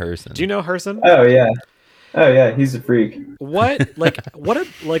Herson. Connor Herson. Do you know Herson? Oh yeah, he's a freak. What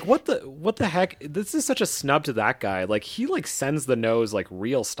the heck? This is such a snub to that guy. Like he like sends the nose like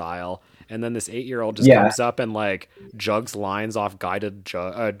real style, and then this 8-year-old just Yeah. comes up and like jugs lines off guided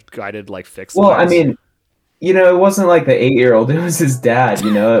like fixed Well, lines. I mean, you know, it wasn't like the 8-year-old; it was his dad.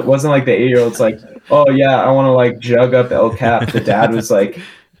 You know, it wasn't like the 8-year-old's like, oh yeah, I want to like jug up El Cap. The dad was like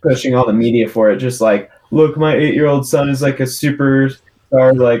pushing all the media for it, just like, look, my 8-year-old son is like a superstar,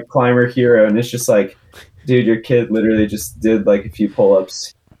 like climber hero, and it's just like, dude, your kid literally just did like a few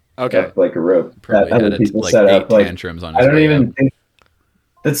pull-ups, okay. up, like a rope Probably that other had people like set 8 up. Like, tantrums on his I don't way even up. think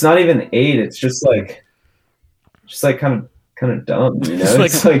that's not even 8. It's just like kind of dumb, you know? It's like-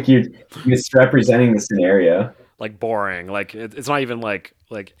 It's like you're misrepresenting the scenario. Like boring. Like it's not even like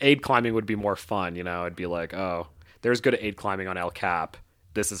aid climbing would be more fun. You know, it'd be like, oh, there's good aid climbing on El Cap.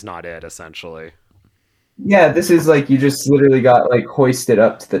 This is not it, essentially. Yeah, this is like you just literally got like hoisted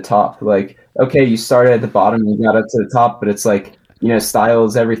up to the top. Like, okay, you started at the bottom and you got up to the top, but it's like, you know, style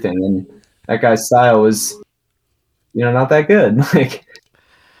is everything, and that guy's style was, you know, not that good. Like,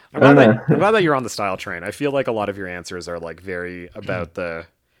 I'm I glad, don't know. I'm glad that you're on the style train. I feel like a lot of your answers are like very about the,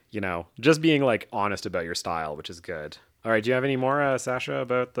 you know, just being like honest about your style, which is good. All right, do you have any more, Sasha,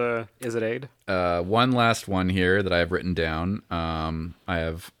 about the Is It Aid? One last one here that I have written down. I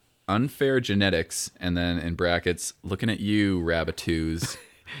have unfair genetics, and then in brackets, looking at you, Rabbitoos.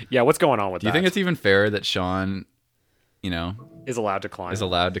 Yeah, what's going on with Do you that? think it's even fair that Sean, you know, is allowed to climb? is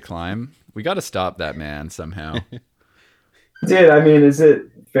allowed to climb? We got to stop that man somehow. dude, I mean, is it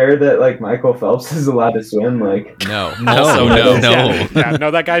fair that like Michael Phelps is allowed to swim? Like, No. No, Also, no. Yeah, no,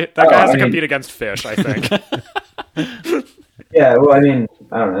 that guy has I to mean- compete against fish, I think. yeah, well, I mean,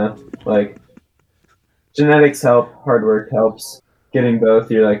 I don't know. Like, genetics help, hard work helps. Getting both,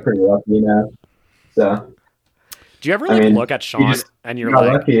 you're like pretty lucky, you know. So, Do you ever I like mean, look at Sean just and you're not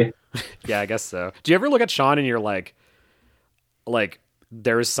like, lucky. yeah, I guess so. Do you ever look at Sean and you're like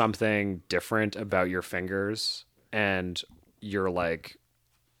there's something different about your fingers, and you're like,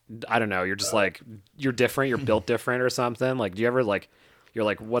 I don't know, you're just like, you're different, you're built different or something? Like, do you ever like, you're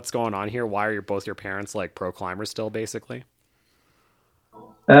like, what's going on here? Why are both your parents like pro climbers still, basically?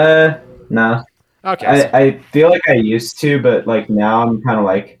 No. Okay. I feel like I used to, but like now I'm kind of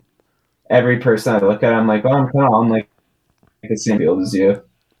like every person I look at, I'm like, oh, I'm kind of on like the same field as you,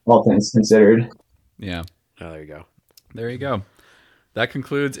 all things considered. Yeah. Oh, there you go. There you go. That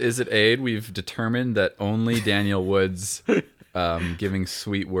concludes Is It Aid? We've determined that only Daniel Woods giving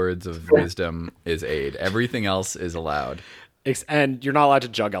sweet words of wisdom is aid. Everything else is allowed. And you're not allowed to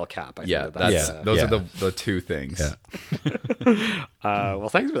jug El Cap. I Yeah, think that's those are the two things. Yeah. well,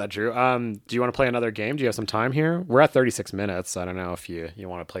 thanks for that, Drew. Do you want to play another game? Do you have some time here? We're at 36 minutes. I don't know if you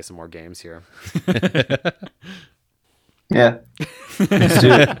want to play some more games here. Yeah.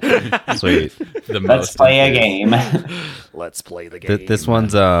 Sweet. The Let's most play a is- game. Let's play the game. This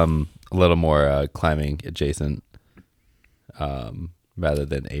one's a little more climbing adjacent, rather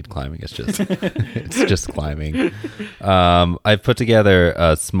than aid climbing. It's just climbing. I've put together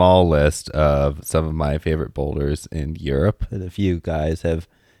a small list of some of my favorite boulders in Europe, and if you guys have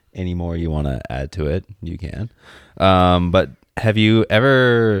any more you want to add to it, you can. But have you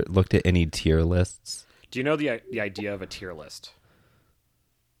ever looked at any tier lists? Do you know the idea of a tier list?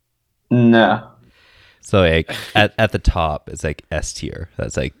 No. So like at the top it's like S tier.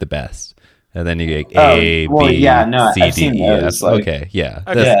 That's like the best. and then you get A, well, B, yeah, no, C, I've D, seen E, F. those, like- Okay, yeah,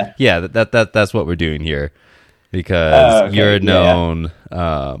 Okay. that's what we're doing here, because Okay, you're yeah. known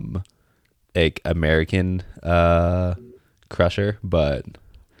like American crusher, but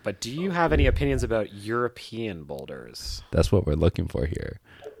But do you have any opinions about European boulders? that's what we're looking for here.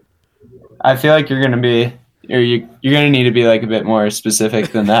 I feel like you're gonna need to be like a bit more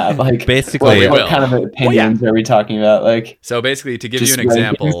specific than that. Like Basically- what kind of opinions are we talking about? Like, So basically, to give Just you an right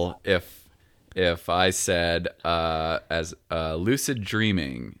example, if I said as lucid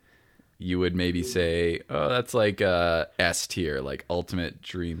dreaming, you would maybe say, "Oh, that's like S tier, like ultimate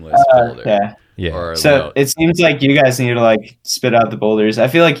dreamless boulder." yeah. Yeah. Or So it seems like you guys need to like spit out the boulders. I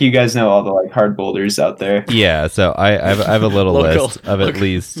feel like you guys know all the like hard boulders out there. Yeah, so I have a little Local. list of at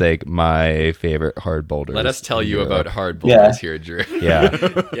least like my favorite hard boulders. let us tell in you Europe. about hard boulders here, Drew. Yeah,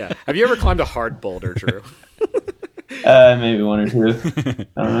 Yeah. Have you ever climbed a hard boulder, Drew? Maybe one or two.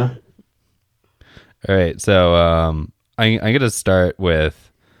 I don't know. all right. So I'm gonna start with.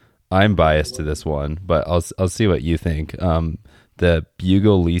 I'm biased to this one, but I'll see what you think. The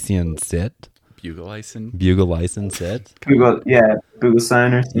Bugolesian sit, Bugleisen. Bugleisen sit. Google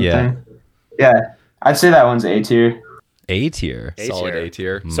sign or something. Yeah. Yeah. I'd say that one's A tier. A tier. A Solid tier. A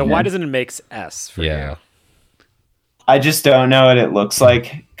tier. So why doesn't it make S for Yeah. you? I just don't know what it looks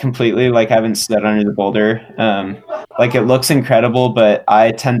like completely. Like I haven't stood under the boulder. Like it looks incredible, but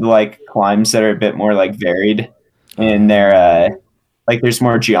I tend to like climbs that are a bit more like varied in their like there's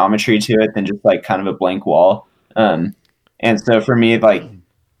more geometry to it than just like kind of a blank wall. And so for me, like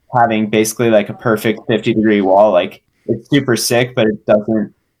having basically like a perfect 50-degree wall, like it's super sick, but it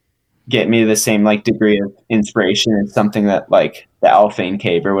doesn't get me the same like degree of inspiration as something that like the Alphane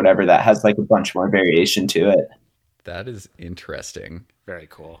Cave or whatever that has like a bunch more variation to it. That is interesting. Very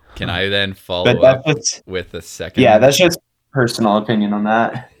cool. Can I then follow But up that's just, with a second? yeah, that's just personal opinion on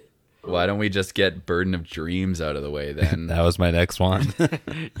that. Why don't we just get Burden of Dreams out of the way then? That was my next one.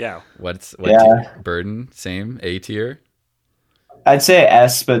 Yeah. What Yeah. tier? Burden? Same A tier. I'd say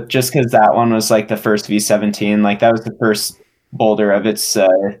S, but just because that one was like the first V17, like that was the first boulder of its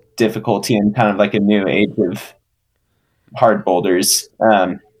difficulty and kind of like a new age of hard boulders.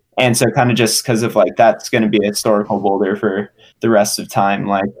 And so kind of just because of like that's going to be a historical boulder for the rest of time,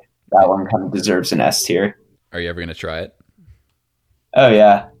 like that one kind of deserves an S tier. Are you ever gonna try it? Oh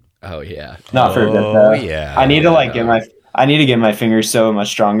yeah, Oh yeah. not for a bit Oh, though. yeah. I need to like I need to get my fingers so much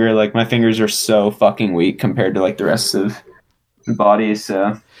stronger. Like my fingers are so fucking weak compared to like the rest of the body.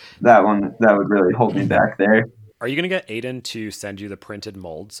 So that would really hold me back there. Are you gonna get Aiden to send you the printed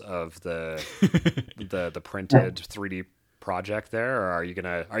molds of the the printed 3D project there, or are you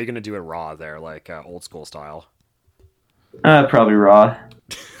gonna do it raw there, like old school style? Probably raw.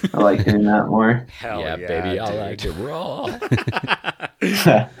 I like doing that more. Hell yeah, yeah, baby. I dude. like it raw.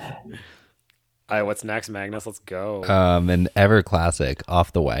 All right, what's next, Magnus? Let's go. An ever classic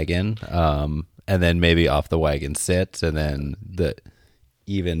off the wagon, and then maybe off the wagon sit, and then the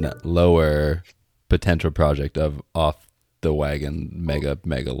even lower potential project of off the wagon mega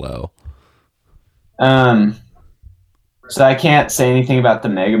low. So I can't say anything about the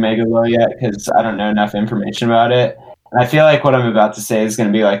mega low yet because I don't know enough information about it. And I feel like what I'm about to say is going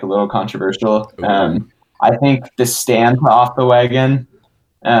to be like a little controversial. I think the stand off the wagon,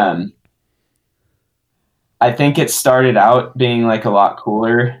 I think it started out being like a lot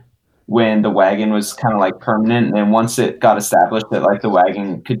cooler when the wagon was kind of like permanent. And then once it got established that like the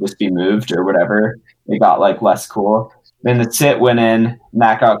wagon could just be moved or whatever, it got like less cool. Then the sit went in, and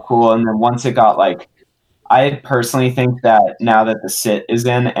that got cool. And then once it got like, I personally think that now that the sit is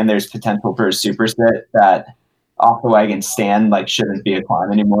in and there's potential for a super sit, that off the wagon stand like shouldn't be a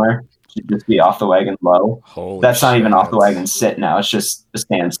climb anymore. It should just be off the wagon low. Holy That's not even shit. off the wagon sit now. It's just a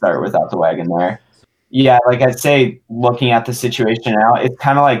stand start without the wagon there. Yeah, like I'd say looking at the situation now, it's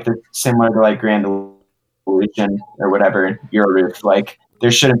kind of like similar to like Grand Illusion or whatever, Euro Roof. Like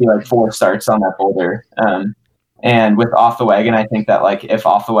there shouldn't be like 4 starts on that boulder. And with off the wagon, I think that like if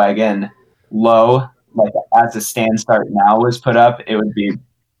off the wagon low, like as a stand start now was put up, it would be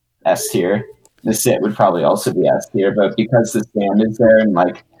S tier. The sit would probably also be S tier, but because the stand is there and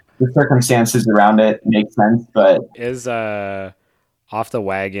like the circumstances around it make sense. But Is off the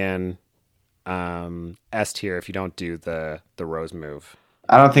wagon S tier if you don't do the rose move?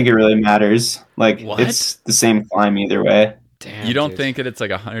 I don't think it really matters. Like What? it's the same climb either way. Damn, You don't dude. think that it's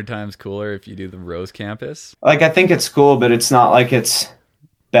like 100 times cooler if you do the Rose Campus? Like I think it's cool, but it's not like it's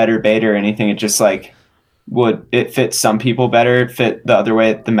better bait or anything. It just like would it fit some people better? It fit the other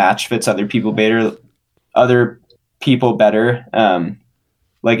way. The match fits other people better.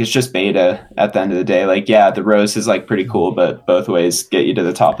 like it's just beta at the end of the day. Like, yeah, the rose is like pretty cool, but both ways get you to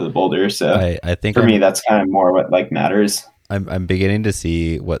the top of the boulder. So I think for me, that's kind of more what like matters. I'm beginning to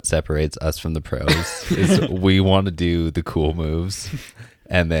see what separates us from the pros is we want to do the cool moves,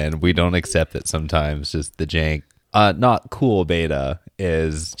 and then we don't accept that sometimes just the jank, not cool beta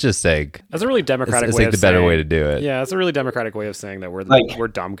is just like That's a really democratic it's way like of the better saying, way to do it. Yeah, it's a really democratic way of saying that we're Like- we're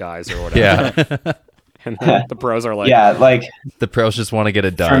dumb guys or whatever. Yeah. And the pros are like, Yeah, like The pros just want to get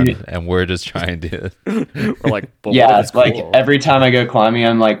it done, and we're just trying to. we're like, but yeah, what is like cool? every time I go climbing,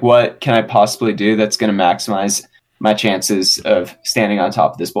 I'm like, what can I possibly do that's going to maximize my chances of standing on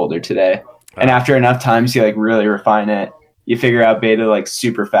top of this boulder today? And after enough times, you like really refine it. You figure out beta like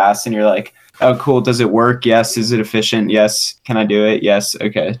super fast, and you're like, oh, cool. Does it work? Yes. Is it efficient? Yes. Can I do it? Yes.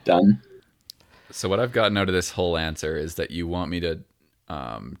 Okay, done. So what I've gotten out of this whole answer is that you want me to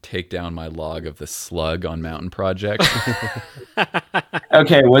take down my log of the slug on Mountain Project.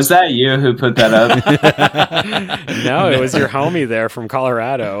 Okay, was that you who put that up? No, it was your homie there from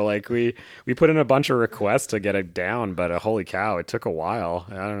Colorado. Like we put in a bunch of requests to get it down, but holy cow, it took a while.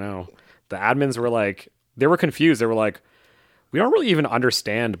 I don't know. The admins were like, they were confused. They were like, we don't really even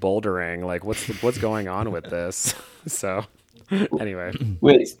understand bouldering. Like, what's going on with this? So, anyway,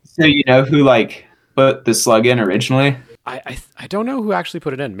 Wait, so you know who like put the slug in originally? I don't know who actually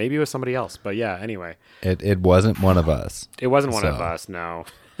put it in. Maybe it was somebody else. But yeah, anyway, It wasn't one of us. it wasn't one of So. us. No,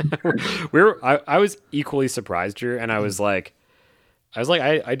 I was equally surprised, Drew, and I was like,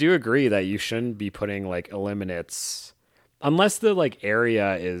 I do agree that you shouldn't be putting like eliminates unless the like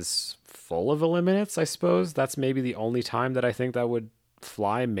area is full of eliminates. I suppose that's maybe the only time that I think that would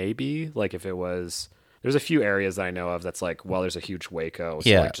fly. Maybe like if it was. There's a few areas that I know of that's like, well, there's a huge Waco, so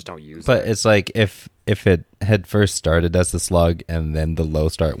Yeah, like, just don't use But it. it's like if it had first started as the slug and then the low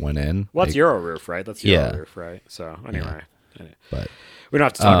start went in. Well, like, it's Euro Roof, right? That's Euro Yeah. Roof, right? So anyway, But we don't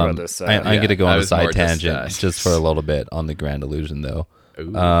have to talk about this. I'm yeah, going to go I on a was more side tangent just, just for a little bit on the Grand Illusion, though.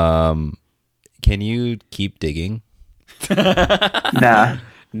 Ooh. Can you keep digging? Nah,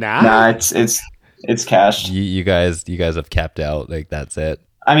 nah. it's cached. You guys have capped out. Like that's it.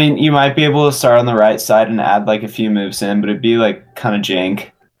 I mean, you might be able to start on the right side and add like a few moves in, but it'd be like kind of jank.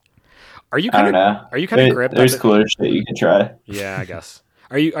 Are you I kind don't of know. are you kind of gripped? There's that the- cooler shit you could try. Yeah, I guess.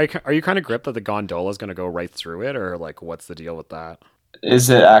 Are you kind of gripped that the gondola is going to go right through it, or like what's the deal with that? Is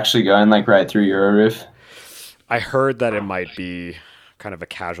it actually going like right through Euro Roof? I heard that it might be kind of a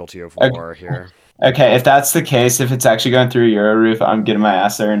casualty of Okay. war here. Okay, if that's the case, if it's actually going through Euro Roof, I'm getting my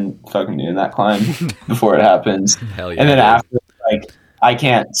ass there and fucking doing that climb before it happens. Hell yeah. And then dude. after, like, I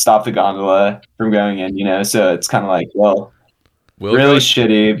can't stop the gondola from going in, you know? So it's kind of like, well, We'll really go,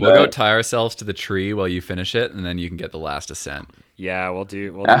 shitty, we'll go but tie ourselves to the tree while you finish it, and then you can get the last ascent. Yeah, we'll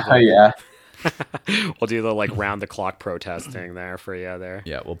do oh yeah. we'll do the like round the clock protesting there for you there.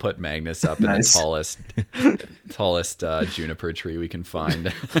 Yeah, we'll put Magnus up in Nice. the tallest juniper tree we can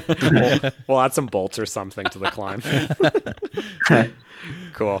find. We'll add some bolts or something to the climb.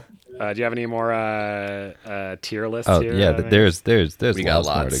 Cool. Do you have any more tier lists Oh here? yeah, there's We got lots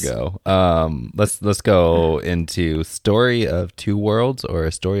more lots. to go. Let's go into story of 2 worlds or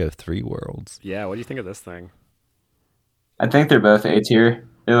a story of 3 worlds. Yeah, what do you think of this thing? I think they're both A tier.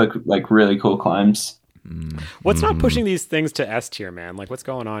 They look like really cool climbs. What's not pushing these things to S tier, man? Like, what's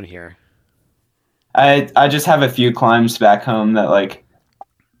going on here? I just have a few climbs back home that like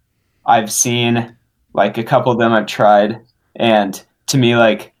I've seen, like a couple of them I've tried, and to me,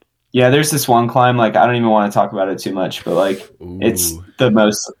 like, yeah, there's this one climb, like I don't even want to talk about it too much, but like it's Ooh. the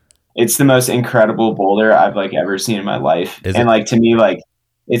most incredible boulder I've like ever seen in my life. Is And it? like to me, like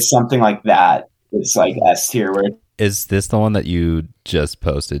it's something like that. It's like S tier where Is this the one that you just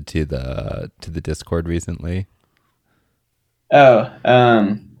posted to the Discord recently?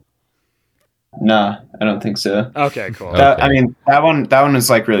 no, I don't think so. Okay, cool. Okay. I mean, that one is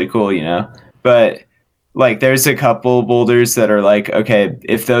like really cool, you know. But like, there's a couple boulders that are like, okay,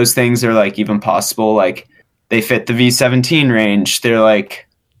 if those things are like even possible, like they fit the V17 range. They're like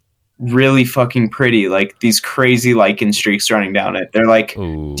really fucking pretty, like these crazy lichen streaks running down it. They're like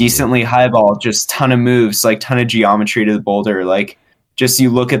Ooh. decently highball, just ton of moves, like ton of geometry to the boulder. Like, just you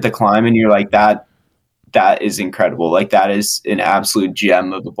look at the climb and you're like, that is incredible. Like, that is an absolute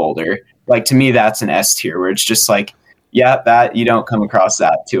gem of a boulder. Like, to me, that's an S tier where it's just like, yeah, that you don't come across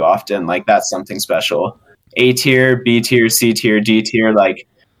that too often. Like, that's something special. A tier, B tier, C tier, D tier, like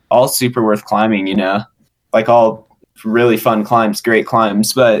all super worth climbing, you know, like all really fun climbs, great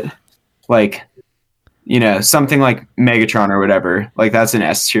climbs, but like, you know, something like Megatron or whatever, like that's an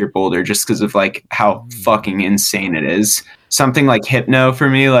S tier boulder just because of like how fucking insane it is. Something like Hypno for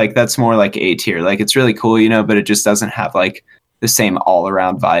me, like that's more like A tier. Like it's really cool, you know, but it just doesn't have like the same all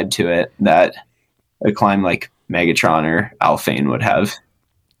around vibe to it that a climb like Megatron or Alphane would have.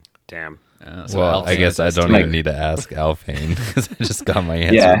 Damn. Well, I guess I don't even need to ask Alphane because I just got my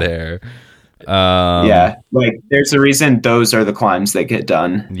answer there. Yeah, like there's a reason those are the climbs that get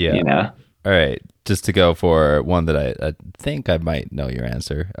done. Yeah. You know. All right, just to go for one that I think I might know your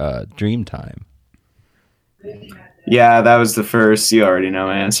answer. Dreamtime. Yeah, that was the first. You already know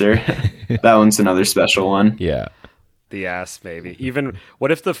my answer. That one's another special one. Yeah. The S, maybe. Even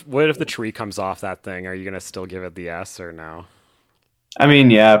what if the tree comes off that thing? Are you gonna still give it the S or no? I mean,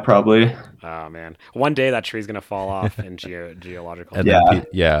 yeah, probably. Oh man, one day that tree's gonna fall off in geological. And then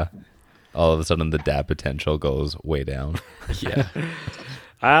all of a sudden the dad potential goes way down. Yeah.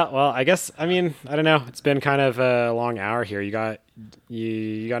 Well, I guess, I mean, I don't know. It's been kind of a long hour here. You got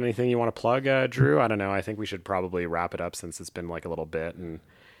anything you want to plug, Drew? I don't know. I think we should probably wrap it up since it's been like a little bit. And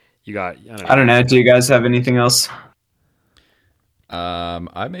you got, I don't know. Do you guys have anything else?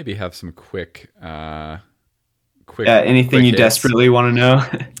 I maybe have some quick. Anything quick you hits. desperately want to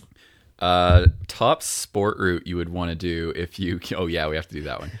know? Top sport route you would want to do if you. Oh yeah, we have to do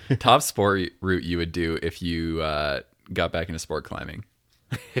that one. Top sport route you would do if you got back into sport climbing.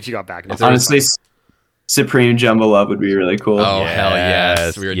 if you got back into Honestly, Supreme Jumbo Love would be really cool. Oh hell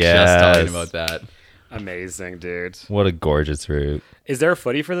yes, we were just talking about that. Amazing, dude. What a gorgeous route. Is there a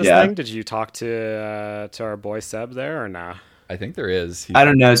footy for this Yeah. thing? Did you talk to our boy Seb there or nah? I think there is. I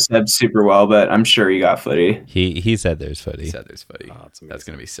don't know Seb super well, but I'm sure he got footy. He said there's footy. He said there's footy. Oh, that's amazing. That's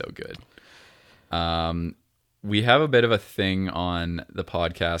going to be so good. We have a bit of a thing on the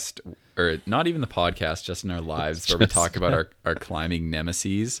podcast, or not even the podcast, just in our lives, where we talk about our climbing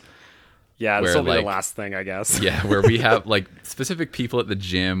nemeses. Yeah, this where, will be the like- last thing, I guess. Yeah, where we have like specific people at the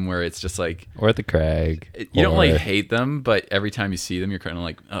gym where it's just like Or at the Crag. you don't or- like hate them, but every time you see them, you're kind of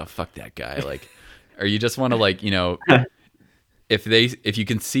like, oh fuck that guy, like, or you just want to like, you know. If you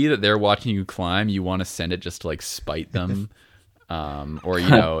can see that they're watching you climb, you want to send it just to like spite them, or you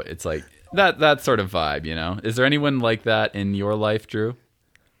know, it's like that sort of vibe. You know, is there anyone like that in your life, Drew?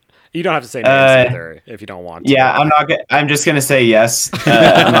 You don't have to say names either if you don't want to. Yeah, I'm just gonna say yes.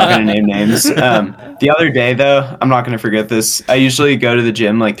 I'm not gonna name names. The other day, though, I'm not gonna forget this. I usually go to the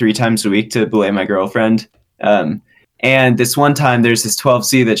gym like 3 times a week to belay my girlfriend. And this one time, there's this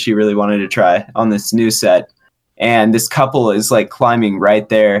 12C that she really wanted to try on this new set. And this couple is like climbing right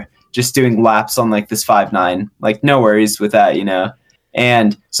there, just doing laps on like this 5.9. Like no worries with that, you know.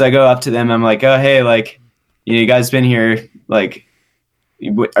 And so I go up to them. I'm like, oh hey, like, you guys been here? Like,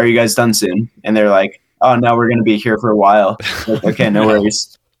 are you guys done soon? And they're like, oh no, we're gonna be here for a while. Like, okay, no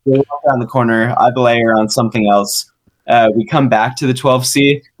worries. We walk down the corner. I belay her on something else. We come back to the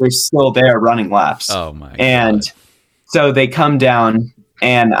 12C. They're still there running laps. Oh my! And God. So they come down,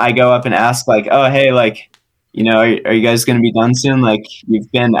 and I go up and ask like, oh hey, like, you know, are you guys going to be done soon? Like,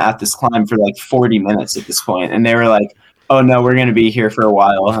 you've been at this climb for like 40 minutes at this point. And they were like, oh no, we're going to be here for a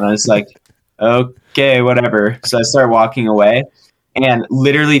while. And I was like, okay, whatever. So I start walking away, and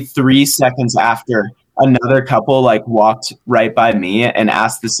literally 3 seconds after, another couple like walked right by me and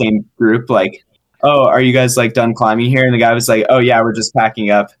asked the same group, like, oh, are you guys like done climbing here? And the guy was like, oh yeah, we're just packing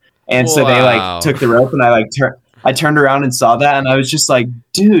up. And so they like took the rope, and I turned around and saw that, and I was just like,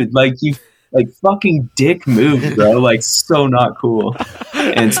 dude, like you like fucking dick move, bro. Like so not cool.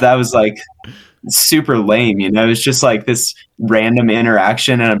 And so that was like super lame, you know. It was just like this random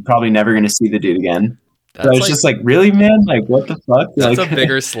interaction, and I'm probably never going to see the dude again. So I was just like, really, man? Like, what the fuck? That's like, a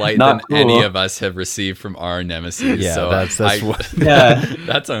bigger slight than any of us have received from our nemesis. Yeah, so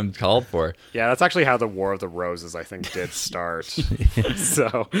that's uncalled for. Yeah, that's actually how the War of the Roses, I think, did start.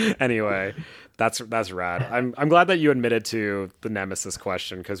 So anyway, that's rad. I'm glad that you admitted to the nemesis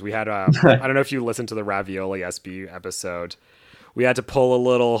question, because we had I don't know if you listened to the Ravioli SB episode. We had to pull a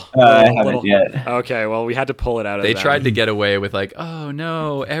little. I haven't yet. Okay, well, we had to pull it out of They them. tried to get away with like, oh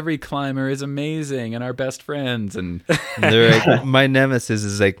no, every climber is amazing and our best friends, and they're like, my nemesis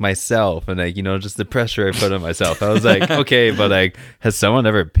is like myself, and like, you know, just the pressure I put on myself. I was like, okay, but like, has someone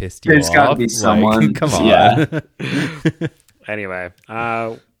ever pissed you There's off? gotta be someone. Like, come on. Yeah. Anyway,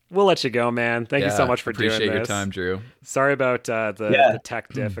 we'll let you go, man. Thank you so much for doing this. Appreciate your time, Drew. Sorry about the tech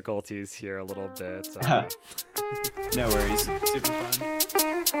difficulties here a little bit. No worries. Super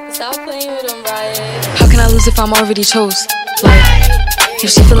fun. Stop playing with them, Riot. How can I lose if I'm already chose? Like, if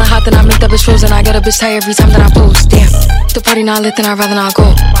she feeling hot, then I make that bitch frozen. I get a bitch tired every time that I post. Damn, the party not lit, then I'd rather not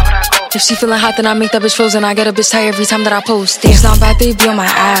go. If she feeling hot, then I make that bitch frozen. I get a bitch tired every time that I post. It's not bad, they be on my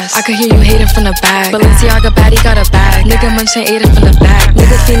ass. I could hear you hating from the back. Balenciaga baddie got a bag. Nigga munching, ate it from the back.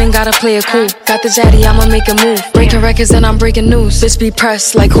 Nigga feeling gotta play it cool. Got the jetty, I'ma make a move. Breaking records and I'm breaking news. Bitch be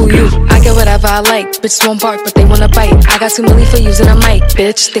pressed like who you? I get whatever I like. Bitch won't bark, but they wanna bite. I got $2 million for using a mic.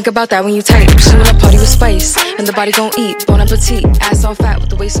 Bitch, think about that when you type. She wanna party with spice, and the body gon' eat. Bon appetit, ass on fat with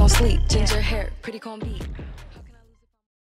the waist on sleep. Ginger hair, pretty corn beat.